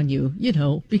crush on you,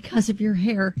 because of your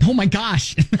hair. Oh, my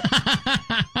gosh.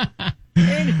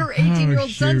 And her 18-year-old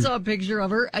son shoot. saw a picture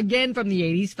of her, again from the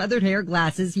 80s, feathered hair,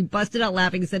 glasses. He busted out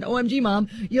laughing and said, OMG, Mom,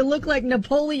 you look like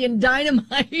Napoleon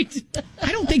Dynamite.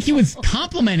 I don't think he was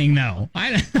complimenting, though.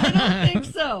 I don't think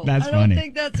so. That's I don't funny.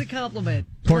 think that's a compliment.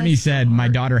 Courtney Bless said, her my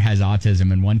heart. daughter has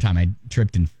autism, and one time I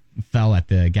tripped and fell at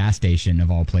the gas station,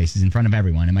 of all places, in front of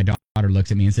everyone, and my daughter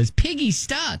looks at me and says, Piggy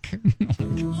stuck.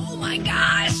 Oh, my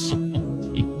gosh.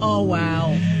 Oh, wow.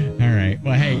 All right.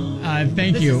 Well, hey,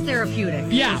 thank This you. is therapeutic.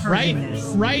 Yeah, Purging right? this.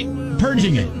 Right?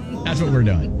 Purging it. That's what we're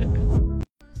doing.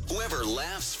 Whoever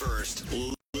laughs first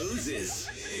loses.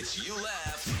 It's you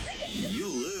laugh, you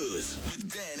lose.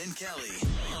 With Ben and Kelly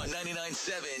on 99.7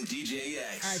 99.7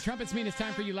 DJX. All right, trumpets mean it's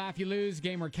time for You Laugh, You Lose,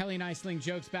 game where Kelly and I sling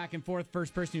jokes back and forth.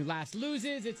 First person who last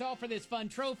loses. It's all for this fun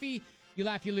trophy. You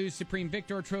Laugh, You Lose Supreme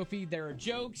Victor Trophy. There are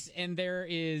jokes, and there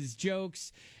is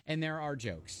jokes, and there are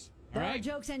jokes. All there right? are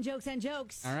jokes and jokes and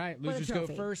jokes. All right, losers go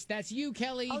first. That's you,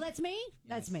 Kelly. Oh, that's me? Yes.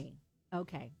 That's me.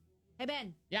 Okay. Hey,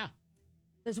 Ben. Yeah.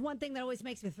 There's one thing that always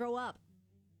makes me throw up.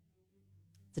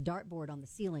 It's a dartboard on the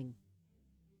ceiling.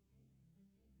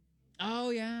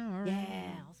 Oh, yeah. All right.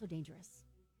 Yeah, also dangerous.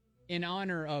 In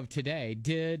honor of today,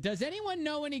 does anyone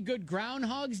know any good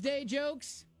Groundhog's Day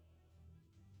jokes?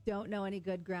 Don't know any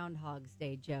good Groundhog's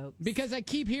Day jokes. Because I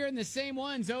keep hearing the same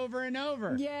ones over and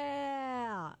over.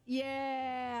 Yeah.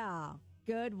 Yeah.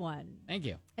 Good one. Thank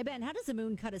you. Hey, Ben, how does the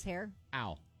moon cut his hair?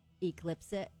 Ow.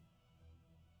 Eclipse it.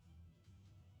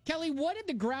 Kelly, what did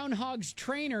the Groundhog's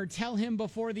trainer tell him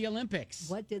before the Olympics?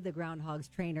 What did the Groundhog's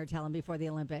trainer tell him before the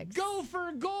Olympics? Go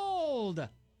for gold!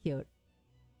 Cute.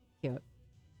 Cute.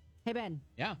 Hey, Ben.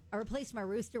 Yeah? I replaced my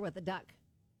rooster with a duck.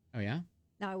 Oh, yeah?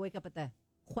 Now I wake up at the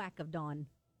quack of dawn.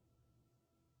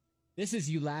 This is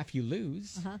You Laugh, You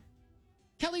Lose. Uh-huh.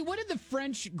 Kelly, what did the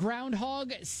French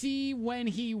groundhog see when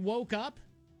he woke up?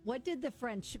 What did the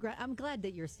French... I'm glad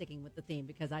that you're sticking with the theme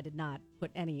because I did not put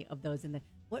any of those in the...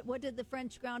 What did the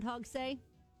French groundhog say?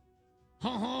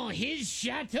 His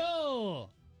chateau!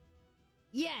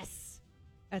 Yes!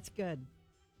 That's good.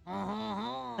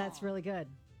 That's really good.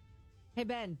 Hey,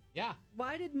 Ben. Yeah?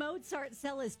 Why did Mozart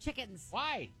sell his chickens?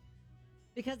 Why?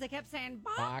 Because they kept saying...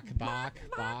 Bach. Yeah,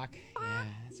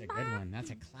 that's a good one. That's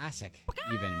a classic,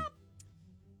 even.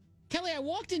 Kelly, I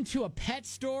walked into a pet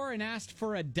store and asked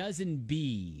for a dozen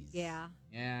bees. Yeah.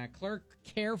 Yeah, clerk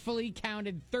carefully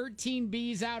counted 13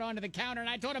 bees out onto the counter, and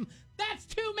I told him, that's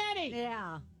too many!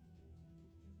 Yeah.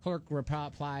 Clerk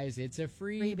replies, it's a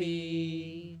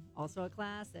freebie. Also a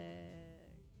classic.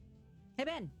 Hey,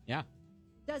 Ben. Yeah?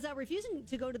 Does refusing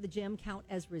to go to the gym count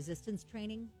as resistance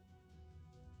training?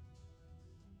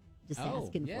 Just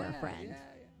asking for a friend. Yeah.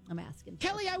 I'm asking.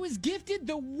 Kelly, I was gifted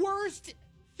the worst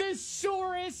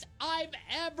thesaurus I've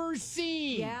ever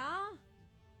seen. Yeah?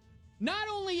 Not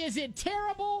only is it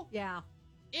terrible, yeah,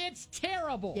 it's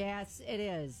terrible. Yes, it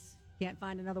is. Can't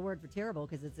find another word for terrible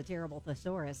because it's a terrible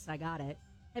thesaurus. I got it.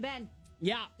 Hey, Ben.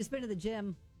 Yeah? Just been to the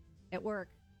gym at work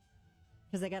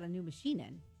because I got a new machine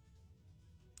in.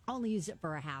 I only used it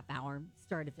for a half hour.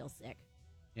 Started to feel sick.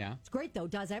 Yeah? It's great, though.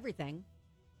 Does everything.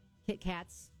 Kit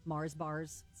Kats, Mars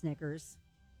bars, Snickers,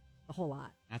 a whole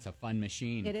lot. That's a fun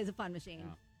machine. It is a fun machine. Yeah.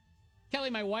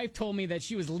 Kelly, my wife told me that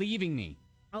she was leaving me.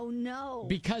 Oh, no.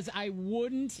 Because I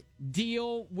wouldn't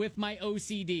deal with my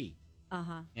OCD.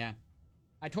 Uh-huh. Yeah.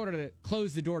 I told her to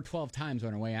close the door 12 times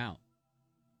on her way out.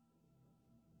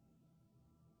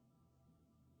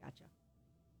 Gotcha.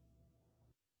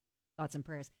 Thoughts and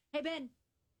prayers. Hey, Ben.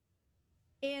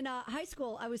 In high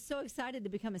school, I was so excited to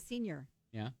become a senior.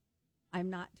 Yeah? I'm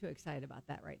not too excited about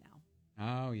that right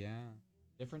now. Oh, yeah.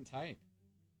 Different type.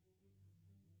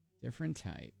 Different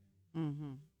type.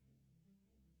 Mm-hmm.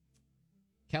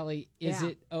 Kelly, is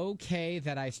it okay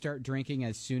that I start drinking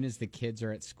as soon as the kids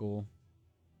are at school?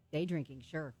 Day drinking,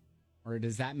 sure. Or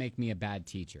does that make me a bad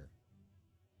teacher?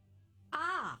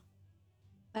 Ah!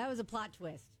 That was a plot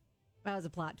twist. That was a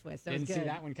plot twist. That Didn't was good. see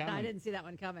that one coming. I didn't see that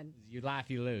one coming. You laugh,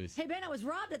 you lose. Hey, Ben, I was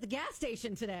robbed at the gas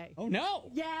station today. Oh,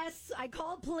 no. Yes, I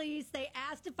called police. They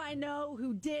asked if I know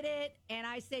who did it, and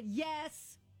I said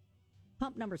yes.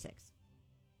 Pump number 6.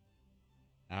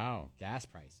 Oh, gas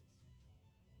prices.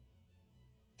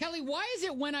 Kelly, why is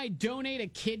it when I donate a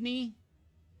kidney,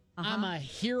 I'm a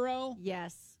hero?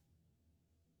 Yes.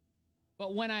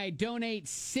 But when I donate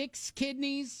 6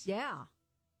 kidneys... Yeah.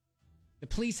 The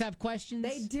police have questions?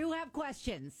 They do have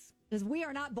questions, because we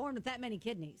are not born with that many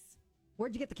kidneys.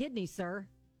 Where'd you get the kidneys, sir?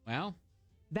 Well...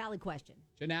 Valid question.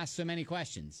 Shouldn't ask so many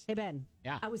questions. Hey, Ben.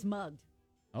 Yeah. I was mugged.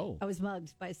 Oh. I was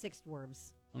mugged by 6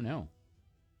 dwarves. Oh, no.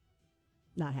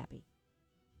 Not happy.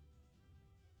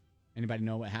 Anybody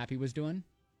know what Happy was doing?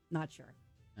 Not sure.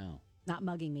 Oh. Not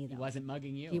mugging me, though. He wasn't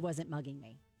mugging you? He wasn't mugging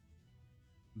me.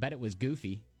 Bet it was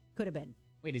Goofy. Could have been.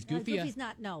 Wait, is Goofy Goofy's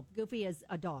not. No, Goofy is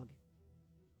a dog.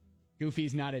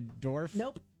 Goofy's not a dwarf?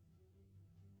 Nope.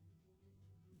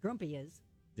 Grumpy is. Is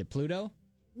it Pluto?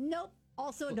 Nope.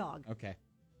 Also a dog. Okay.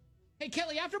 Hey,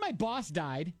 Kelly, after my boss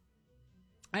died,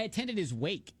 I attended his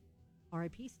wake.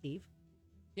 R.I.P. Steve.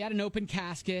 He had an open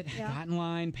casket. Yeah. I got in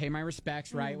line, pay my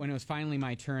respects, right? When it was finally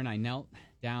my turn, I knelt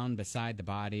down beside the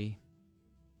body.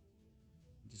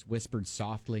 Just whispered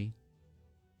softly,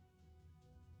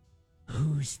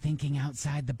 "Who's thinking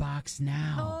outside the box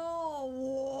now?"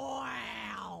 Oh,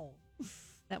 wow.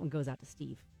 That one goes out to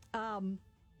Steve.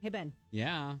 Hey, Ben.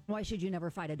 Yeah. Why should you never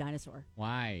fight a dinosaur?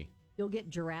 Why? You'll get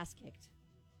Jurassic kicked.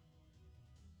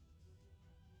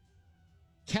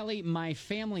 Kelly, my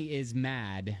family is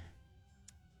mad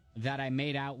that I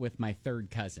made out with my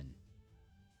third cousin.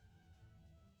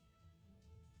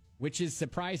 Which is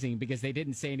surprising because they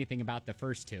didn't say anything about the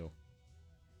first two.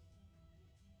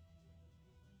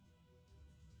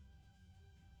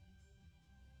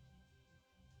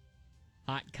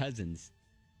 Hot cousins.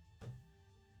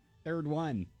 Third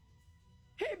one.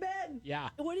 Hey, Ben. Yeah.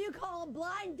 What do you call a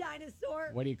blind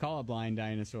dinosaur? What do you call a blind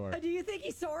dinosaur? Do you think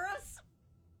he saw us?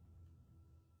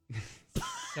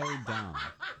 So dumb.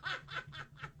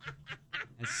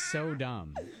 That's so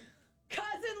dumb.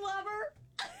 Cousin lover?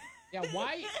 Yeah,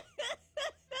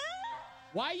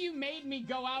 why you made me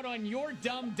go out on your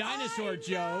dumb dinosaur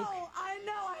joke? I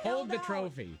know. Hold the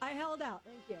trophy. I held out.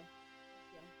 Thank you.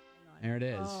 There it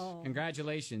is. Oh.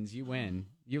 Congratulations. You win.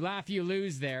 You laugh, you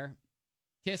lose there.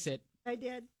 Kiss it. I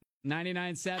did.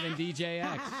 99.7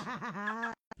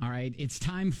 DJX. All right. It's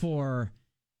time for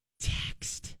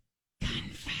Text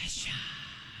Confessions,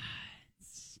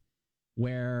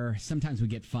 where sometimes we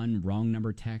get fun wrong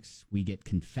number texts. We get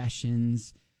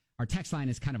confessions. Our text line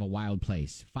is kind of a wild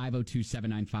place.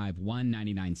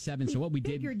 502-795-1997. So what we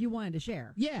did... Figured you wanted to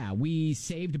share. Yeah, we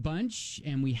saved a bunch,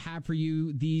 and we have for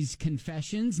you these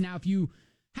confessions. Now, if you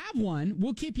have one,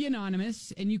 we'll keep you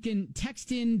anonymous, and you can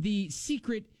text in the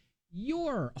secret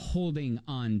you're holding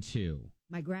on to.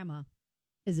 My grandma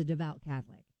is a devout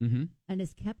Catholic Mm-hmm. and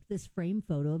has kept this framed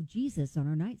photo of Jesus on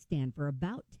her nightstand for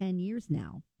about 10 years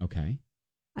now. Okay.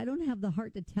 I don't have the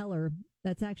heart to tell her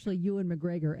that's actually Ewan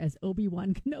McGregor as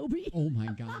Obi-Wan Kenobi. Oh, my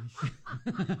gosh.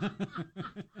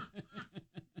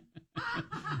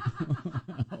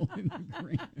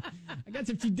 I guess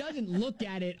if she doesn't look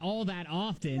at it all that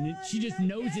often, she just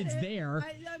knows it's there.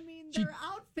 I mean, their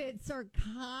outfits are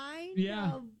kind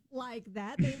of like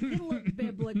that. They can look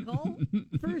biblical,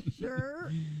 for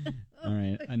sure. All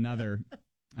right, another.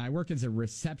 I work as a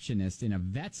receptionist in a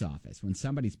vet's office. When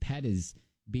somebody's pet is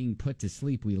being put to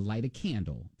sleep, we light a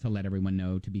candle to let everyone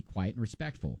know to be quiet and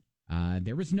respectful.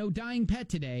 There was no dying pet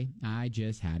today. I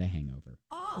just had a hangover.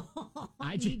 Oh,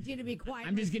 I need you to be quiet.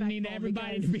 I'm just going to need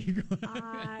everybody to be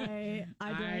quiet.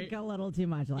 I drank a little too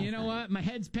much last night. You know what? My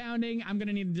head's pounding. I'm going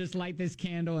to need to just light this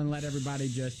candle and let everybody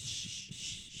just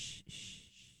shh.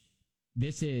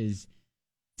 This is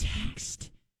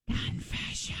Text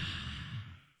Confessions.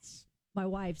 My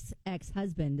wife's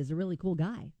ex-husband is a really cool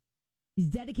guy. He's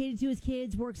dedicated to his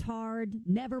kids, works hard,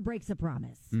 never breaks a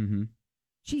promise. Mm-hmm.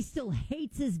 She still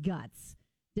hates his guts,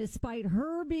 despite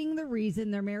her being the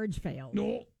reason their marriage failed.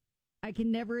 No. I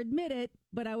can never admit it,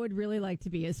 but I would really like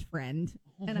to be his friend,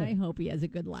 and I hope he has a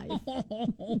good life.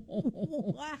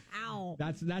 Wow.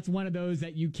 That's one of those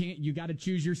that you got to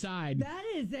choose your side.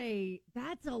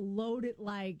 That's a loaded,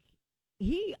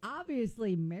 he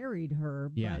obviously married her,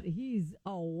 but he's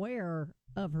aware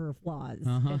of her flaws,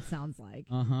 it sounds like.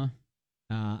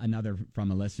 Another from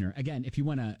a listener. Again, if you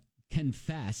want to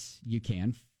confess, you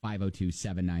can.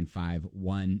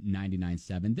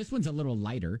 502-795-1997. This one's a little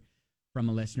lighter from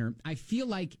a listener. I feel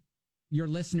like your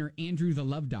listener, Andrew the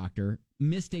Love Doctor,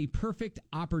 missed a perfect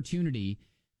opportunity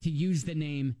to use the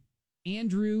name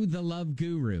Andrew the Love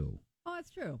Guru. Oh,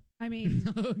 that's true. I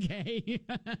mean, okay.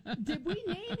 Did we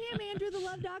name him Andrew the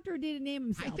Love Doctor, or did he name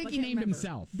himself? I think he named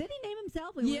himself. Did he name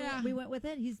himself? We went with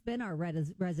it. He's been our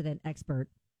resident expert.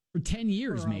 For 10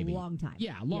 years, maybe. A long time.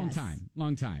 Yeah, long time.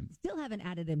 Still haven't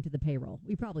added him to the payroll.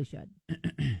 We probably should.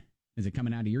 Is it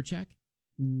coming out of your check?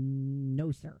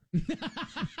 No, sir.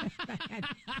 I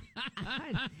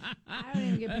don't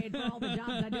even get paid for all the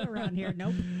jobs I do around here.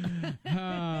 Nope.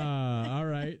 All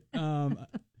right. All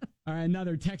right,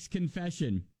 another text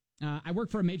confession. I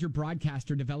work for a major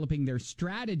broadcaster developing their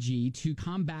strategy to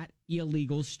combat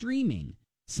illegal streaming.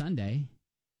 Sunday,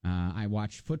 I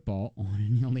watched football on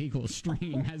an illegal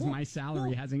stream as my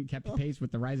salary hasn't kept pace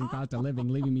with the rising cost of living,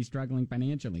 leaving me struggling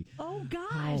financially. Oh, gosh.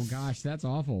 Oh, gosh, that's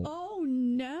awful. Oh,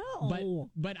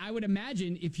 no. But I would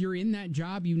imagine if you're in that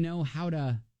job, you know how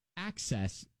to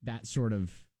access that sort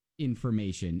of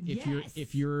information.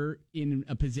 If you're in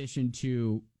a position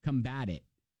to combat it.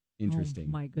 Interesting.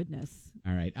 Oh, my goodness.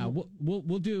 All right.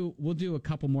 We'll do a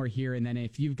couple more here, and then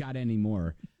if you've got any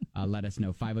more, let us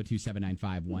know.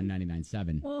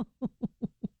 502-795-1997.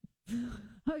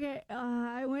 Okay.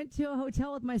 I went to a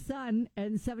hotel with my son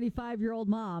and 75-year-old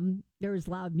mom. There was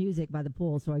loud music by the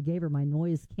pool, so I gave her my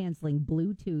noise-canceling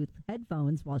Bluetooth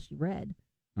headphones while she read.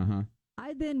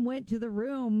 I then went to the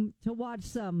room to watch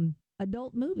some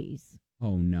adult movies.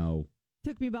 Oh, no.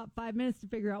 Took me about 5 minutes to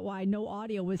figure out why no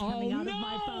audio was coming out of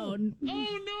my phone.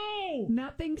 Oh, no!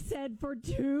 Nothing said for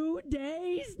 2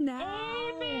 days now.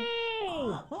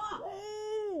 Oh,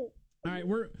 no! All right,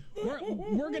 we're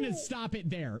gonna stop it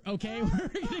there. Okay, we're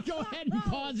gonna go ahead and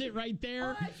pause it right there.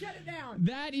 All right, shut it down.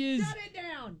 That is shut it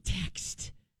down.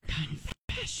 Text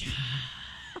confessions.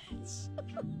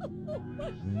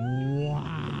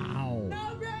 Wow.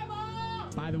 No, Grandma.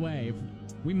 By the way,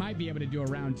 we might be able to do a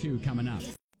round 2 coming up.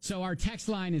 So our text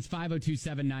line is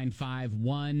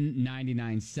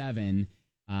 502-795-1997.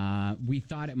 We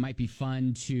thought it might be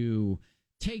fun to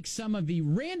take some of the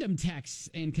random texts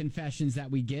and confessions that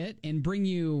we get and bring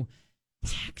you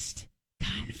text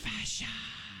confessions.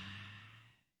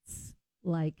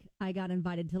 Like, I got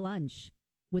invited to lunch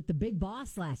with the big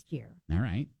boss last year. All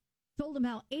right. Told him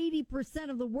how 80%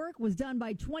 of the work was done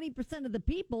by 20% of the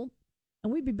people,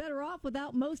 and we'd be better off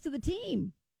without most of the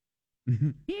team.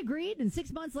 He agreed, and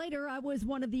 6 months later, I was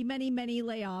one of the many, many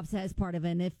layoffs as part of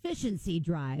an efficiency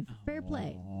drive. Fair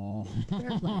play. Fair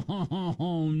play.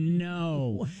 Oh,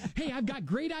 no. Hey, I've got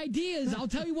great ideas. I'll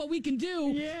tell you what we can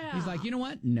do. Yeah. He's like, you know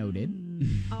what? Noted.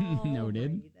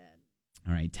 Noted.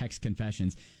 All right, text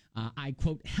confessions. I,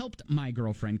 quote, helped my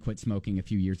girlfriend quit smoking a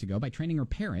few years ago by training her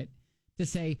parrot to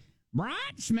say, "Brat,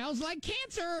 smells like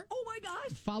cancer." Oh, my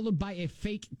gosh. Followed by a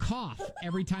fake cough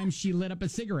every time she lit up a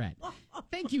cigarette.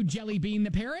 Thank you, Jelly Bean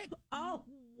the parrot. Oh,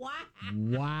 wow.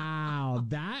 Wow,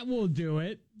 that will do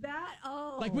it.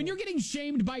 Like when you're getting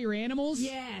shamed by your animals.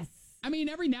 Yes. I mean,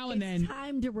 every now and then. It's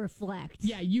time to reflect.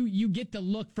 Yeah, you get the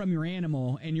look from your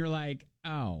animal and you're like,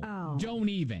 oh, don't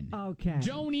even. Okay.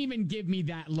 Don't even give me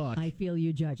that look. I feel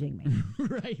you judging me.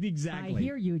 Right, exactly. I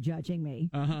hear you judging me.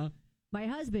 Uh-huh. My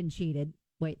husband cheated.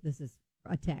 Wait, this is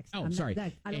a text. Oh, sorry.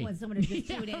 I don't want someone to just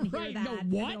tune in and hear right. that. No,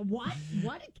 what? What?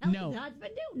 What did Kelly's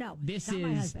husband do? No, this not is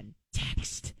my husband.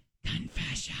 Text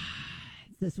confession.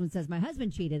 This one says, my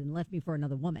husband cheated and left me for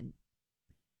another woman.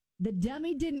 The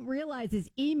dummy didn't realize his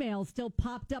email still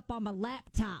popped up on my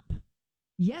laptop.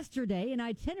 Yesterday, an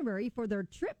itinerary for their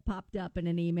trip popped up in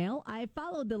an email. I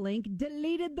followed the link,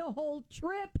 deleted the whole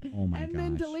trip, and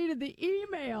then deleted the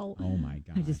email. Oh, my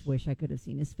gosh. I just wish I could have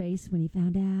seen his face when he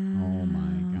found out. Oh,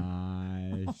 my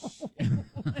gosh.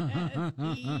 That's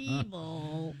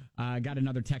evil. Got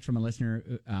another text from a listener.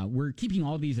 We're keeping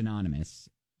all these anonymous.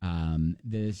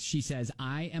 She says,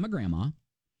 I am a grandma.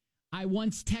 I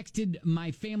once texted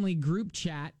my family group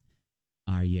chat,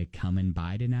 "Are you coming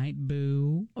by tonight,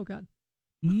 boo?" Oh, God.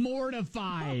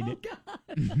 Mortified. Oh, God.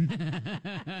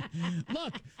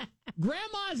 Look,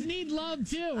 grandmas need love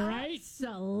too, right?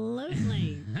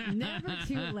 Absolutely. Never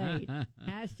too late.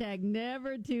 Hashtag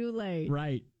never too late.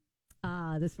 Right.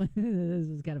 This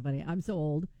is kind of funny. I'm so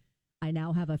old. I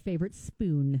now have a favorite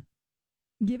spoon.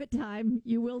 Give it time.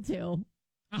 You will too.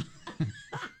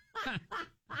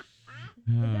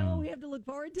 Is that what we have to look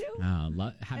forward to?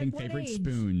 Having favorite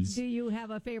spoons. Do you have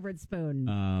a favorite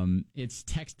spoon? It's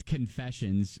text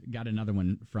confessions. Got another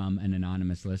one from an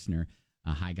anonymous listener.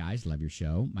 Hi, guys. Love your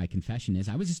show. My confession is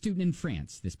I was a student in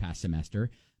France this past semester.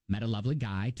 Met a lovely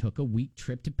guy. Took a week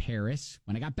trip to Paris.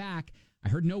 When I got back, I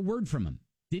heard no word from him.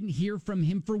 Didn't hear from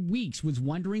him for weeks. Was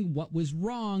wondering what was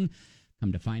wrong.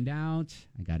 Come to find out,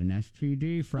 I got an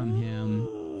STD from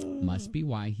him. Must be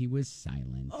why he was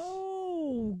silent.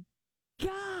 Oh,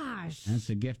 gosh. That's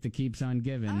a gift that keeps on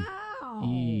giving. Ow.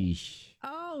 Eesh.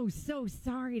 Oh, so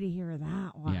sorry to hear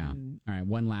that one. Yeah. All right,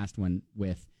 one last one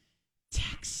with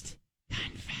text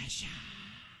confession.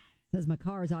 Says my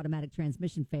car's automatic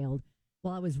transmission failed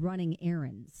while I was running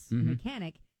errands. The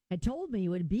mechanic had told me it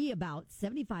would be about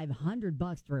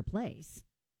 $7,500 to replace.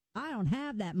 I don't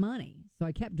have that money, so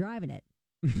I kept driving it.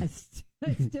 I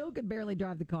still could barely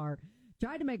drive the car.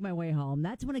 Tried to make my way home.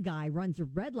 That's when a guy runs a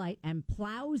red light and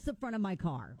plows the front of my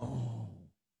car. Oh.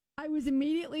 I was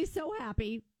immediately so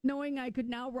happy, knowing I could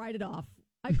now write it off.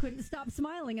 I couldn't stop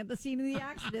smiling at the scene of the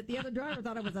accident. The other driver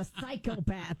thought I was a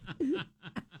psychopath.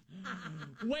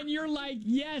 When you're like,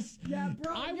 yes, yeah,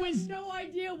 bro, you have no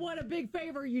idea what a big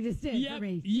favor you just did for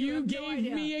me. You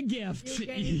gave me a gift.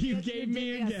 You gave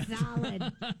me a gift.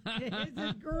 Solid. This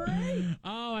is great.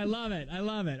 Oh, I love it. I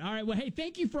love it. All right. Well, hey,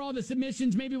 thank you for all the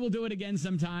submissions. Maybe we'll do it again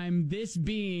sometime. This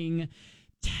being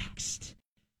text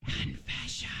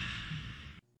confession.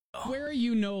 Where are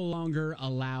you no longer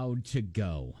allowed to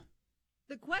go?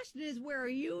 The question is, where are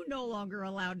you no longer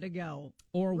allowed to go?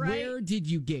 Or where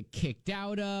did you get kicked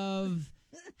out of?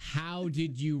 How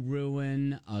did you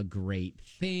ruin a great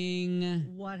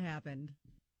thing? What happened?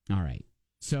 All right.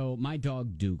 So my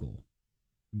dog Dougal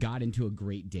got into a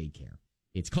great daycare.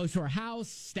 It's close to our house.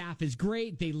 Staff is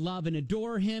great. They love and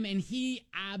adore him. And he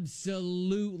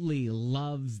absolutely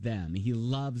loves them. He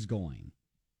loves going.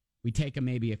 We take him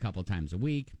maybe a couple times a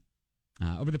week.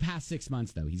 Over the past 6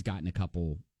 months, though, he's gotten a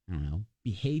couple, I don't know,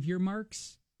 behavior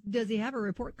marks. Does he have a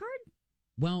report card?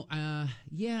 Well,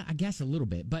 yeah, I guess a little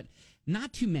bit, but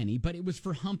not too many. But it was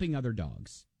for humping other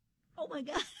dogs. Oh my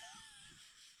God.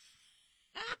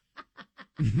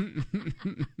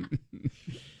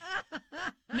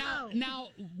 Now,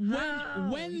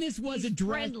 when this was He's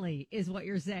addressed, friendly is what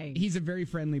you're saying. He's a very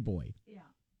friendly boy. Yeah.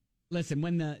 Listen,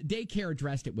 when the daycare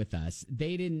addressed it with us,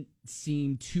 they didn't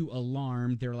seem too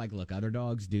alarmed. They were like, "Look, other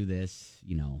dogs do this,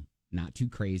 not too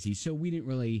crazy." So we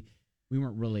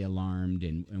weren't really alarmed,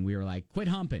 and we were like, "Quit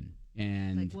humping."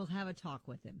 And like, we'll have a talk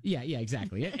with him. Yeah,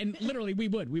 exactly. And literally, we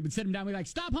would sit him down. We'd be like,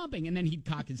 "Stop humping," and then he'd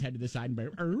cock his head to the side and be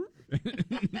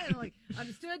And like,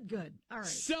 understood. Good. All right.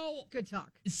 So good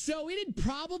talk. So it had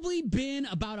probably been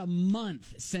about a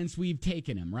month since we've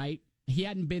taken him. Right. He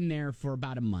hadn't been there for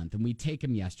about a month, and we take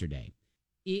him yesterday.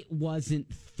 It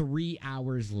wasn't 3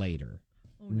 hours later.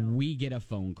 We get a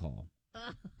phone call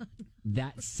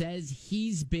that says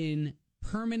he's been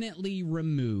permanently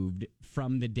removed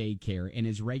from the daycare and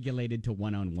is regulated to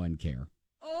one-on-one care.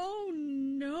 Oh,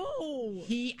 no.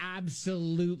 He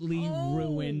absolutely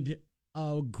ruined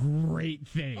a great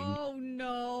thing. Oh,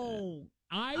 no.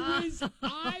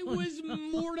 I was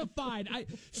mortified.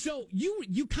 So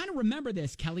you kind of remember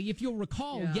this, Kelly. If you'll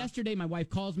recall, yesterday my wife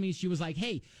calls me. She was like,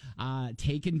 "Hey,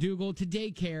 taking Dougal to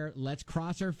daycare. Let's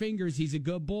cross our fingers. He's a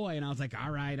good boy." And I was like, "All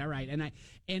right." And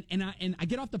I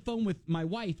get off the phone with my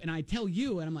wife and I tell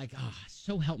you, and I'm like,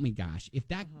 so help me, gosh, if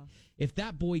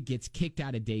that boy gets kicked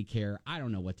out of daycare, I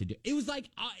don't know what to do. It was like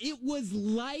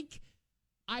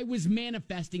I was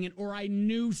manifesting it, or I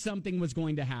knew something was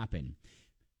going to happen.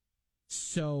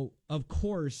 So, of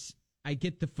course, I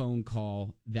get the phone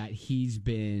call that he's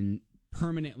been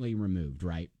permanently removed,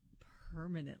 right?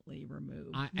 Permanently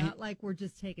removed. Not like we're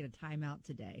just taking a timeout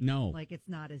today. No. Like it's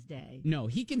not his day. No,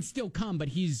 he can still come, but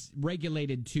he's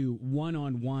regulated to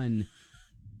one-on-one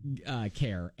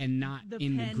care and not the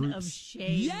in pen the groups. Of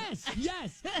shame.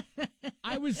 Yes.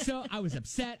 I was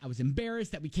upset. I was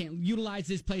embarrassed that we can't utilize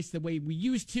this place the way we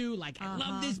used to. Like, I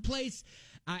love this place.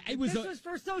 This was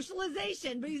for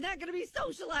socialization, but he's not going to be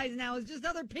socialized now. It's just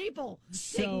other people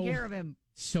taking care of him.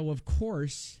 So, of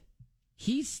course,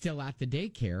 he's still at the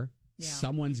daycare. Yeah.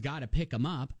 Someone's got to pick him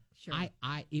up. Sure.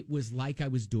 It was like I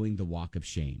was doing the walk of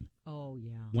shame. Oh,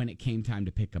 yeah. When it came time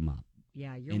to pick him up.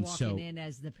 Yeah, you're walking in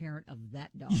as the parent of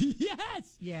that dog.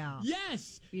 Yes. Yeah.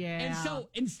 Yes. Yeah. And so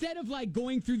instead of like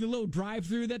going through the little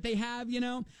drive-through that they have,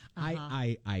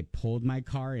 I pulled my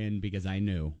car in because I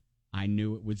knew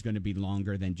it was going to be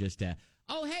longer than just hey,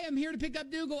 I'm here to pick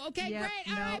up Dougal. Okay, great.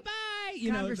 All right, bye.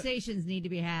 Conversations need to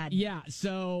be had. Yeah.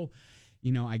 So,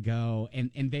 I go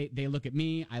and they look at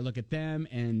me, I look at them,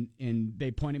 and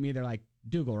they point at me. They're like,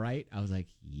 "Dougal, right?" I was like,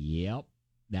 "Yep.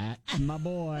 That's my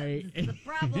boy." That's the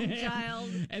problem, child.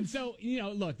 And so,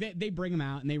 look, they bring him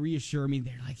out and they reassure me.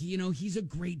 They're like, he's a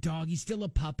great dog. He's still a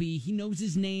puppy. He knows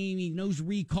his name. He knows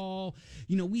recall.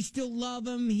 We still love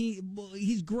him.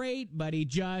 He's great, but he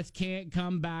just can't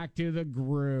come back to the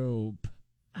group.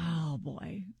 Oh,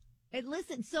 boy. And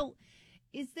listen, so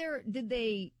did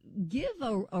they give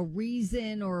a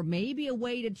reason or maybe a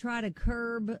way to try to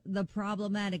curb the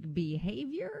problematic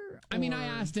behavior? I mean, I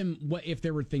asked him if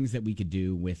there were things that we could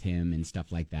do with him and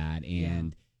stuff like that.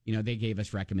 And, they gave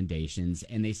us recommendations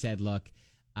and they said, look,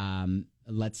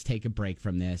 let's take a break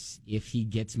from this. If he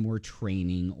gets more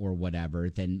training or whatever,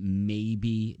 then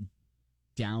maybe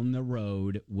down the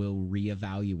road, we'll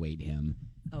reevaluate him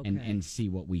and see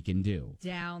what we can do.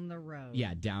 Down the road.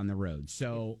 Yeah, down the road.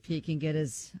 So if he can get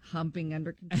his humping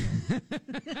under control.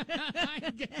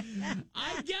 I guess.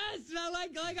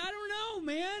 I don't know,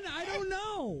 man. I don't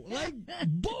know.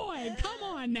 Boy, come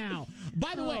on now.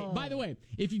 By the way,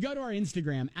 if you go to our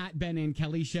Instagram at Ben and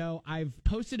Kelly Show, I've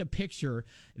posted a picture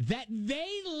that they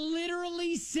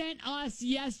literally sent us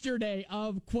yesterday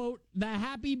of, quote, the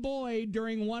happy boy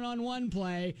during one-on-one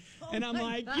play. And I'm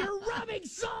like, you're rubbing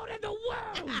salt in the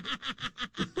wound.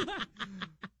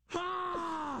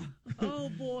 Oh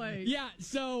boy. Yeah,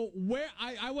 so where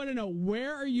I want to know,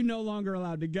 where are you no longer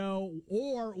allowed to go,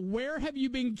 or where have you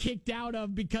been kicked out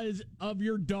of because of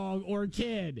your dog or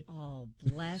kid? Oh,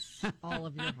 bless all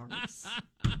of your hearts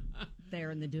there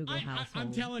in the Dougal household.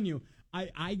 I'm telling you,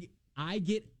 I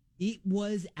get, it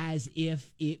was as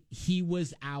if he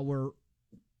was our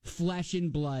flesh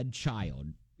and blood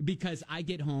child, because I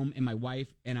get home and my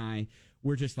wife and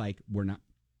we're just like,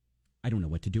 I don't know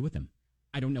what to do with him.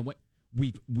 I don't know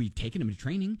we've taken him to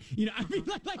training. You know, I mean,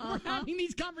 like we're having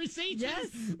these conversations. Yes.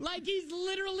 Like he's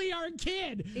literally our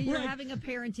kid. You're having a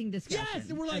parenting discussion. Yes,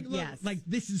 and we're like, look, yes. like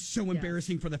this is so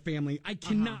embarrassing for the family. I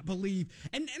cannot believe,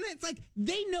 and it's like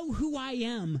they know who I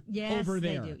am over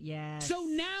there. They do. Yes. So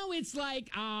now it's like,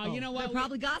 you know what? They're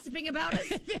probably gossiping about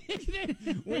us.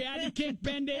 We had to kick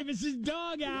Ben Davis's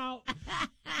dog out.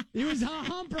 He was a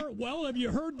humper. Well, have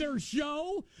you heard their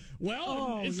show?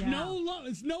 Well, it's no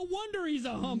wonder he's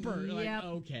a humper. Like,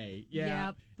 okay, yeah.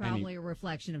 Yep, probably a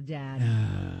reflection of Dad.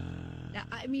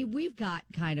 I mean, we've got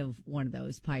kind of one of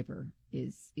those. Piper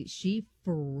she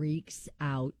freaks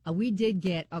out. We did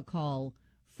get a call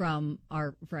from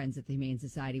our friends at the Humane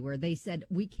Society where they said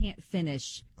we can't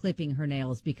finish clipping her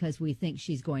nails because we think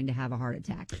she's going to have a heart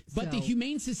attack. But the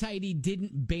Humane Society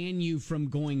didn't ban you from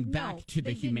going back to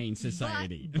the Humane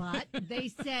Society. But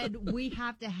they said we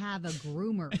have to have a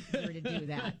groomer here to do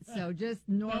that. So just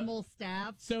normal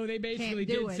staff. So they basically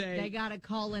can't do did it. say they got to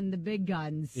call in the big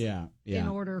guns. In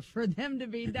order for them to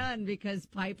be done because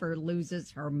Piper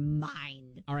loses her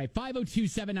mind. All right,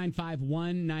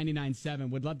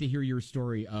 502-795-1997. Would love to hear your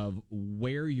story of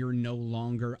where you're no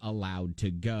longer allowed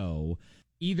to go,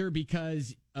 either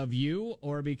because of you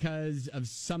or because of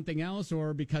something else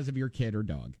or because of your kid or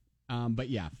dog. But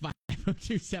yeah,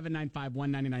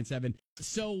 502-795-1997.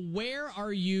 So where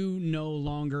are you no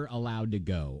longer allowed to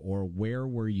go, or where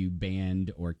were you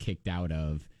banned or kicked out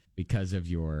of because of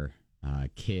your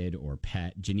kid or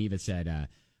pet? Geneva said,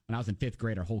 when I was in 5th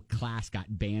grade, our whole class got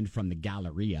banned from the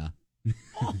Galleria.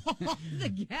 The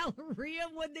Galleria?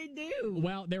 What'd they do?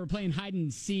 Well, they were playing hide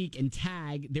and seek and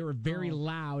tag. They were very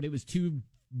loud. It was 2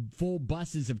 full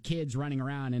buses of kids running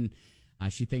around, and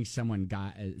she thinks something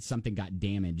got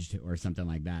damaged or something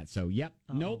like that. So,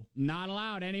 nope, not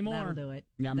allowed anymore. That'll do it.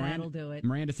 Yeah, That'll do it.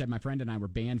 Miranda said my friend and I were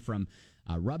banned from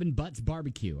Rubbin' Butts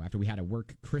Barbecue after we had a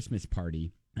work Christmas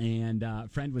party. And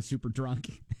friend was super drunk,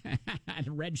 had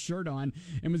a red shirt on,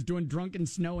 and was doing drunken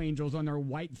snow angels on their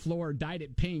white floor, dyed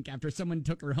it pink after someone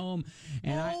took her home.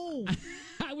 And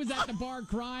I was at the bar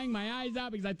crying my eyes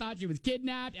out because I thought she was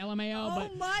kidnapped, LMAO.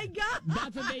 Oh, my God.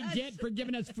 That's what they get for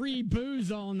giving us free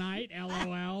booze all night,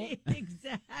 LOL.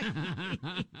 Exactly.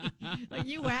 Like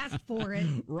you asked for it.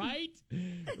 Right?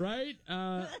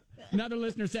 Another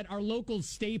listener said, our local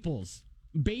Staples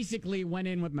basically went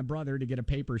in with my brother to get a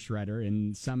paper shredder,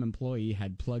 and some employee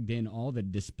had plugged in all the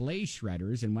display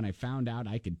shredders, and when I found out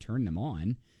I could turn them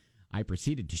on, I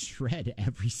proceeded to shred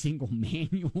every single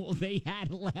manual they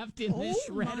had left in the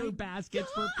shredder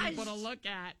baskets for people to look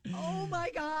at. Oh,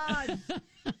 my God.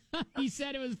 He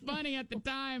said it was funny at the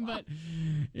time, but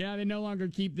yeah, they no longer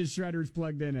keep the shredders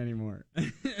plugged in anymore.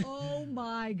 Oh,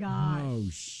 my gosh. Oh,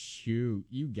 shoot.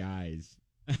 You guys.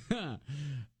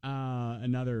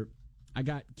 I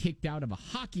got kicked out of a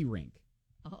hockey rink.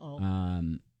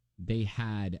 They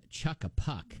had chuck a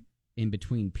puck in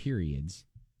between periods.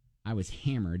 I was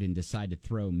hammered and decided to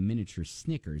throw miniature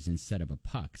Snickers instead of a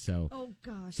puck. So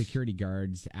security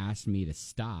guards asked me to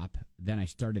stop. Then I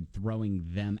started throwing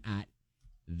them at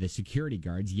the security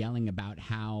guards, yelling about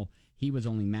how he was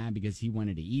only mad because he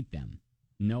wanted to eat them.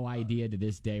 No idea to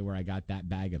this day where I got that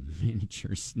bag of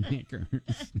miniature Snickers.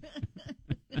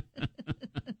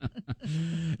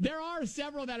 There are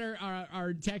several that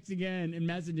are texting in and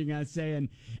messaging us saying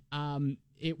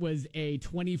it was a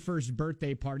 21st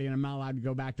birthday party and I'm not allowed to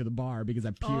go back to the bar because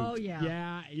I puked. Oh,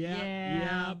 yeah.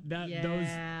 Yeah.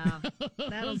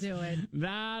 That'll do it.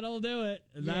 That'll do it.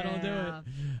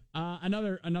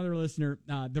 Another listener,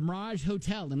 the Mirage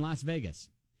Hotel in Las Vegas.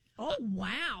 Oh,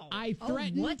 wow. I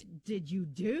threatened. What did you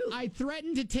do? I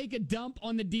threatened to take a dump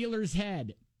on the dealer's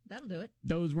head. That'll do it.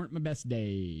 Those weren't my best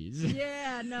days.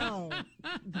 Yeah, no.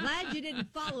 Glad you didn't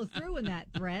follow through in that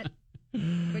threat.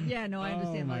 But yeah, no, I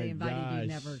understand why they invited you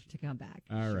never to come back.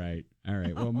 All right.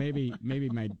 Well, maybe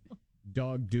my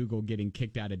dog Dougal getting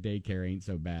kicked out of daycare ain't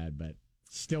so bad, but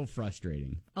still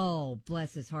frustrating. Oh,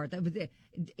 bless his heart.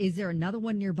 Is there another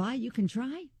one nearby you can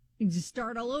try? You can just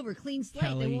start all over, clean slate.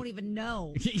 Kelly. They won't even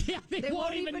know. Yeah, they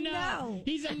won't even know.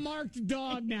 He's a marked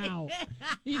dog now.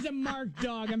 He's a marked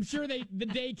dog. I'm sure the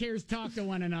daycares talk to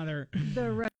one another.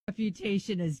 The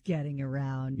reputation is getting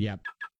around. Yep.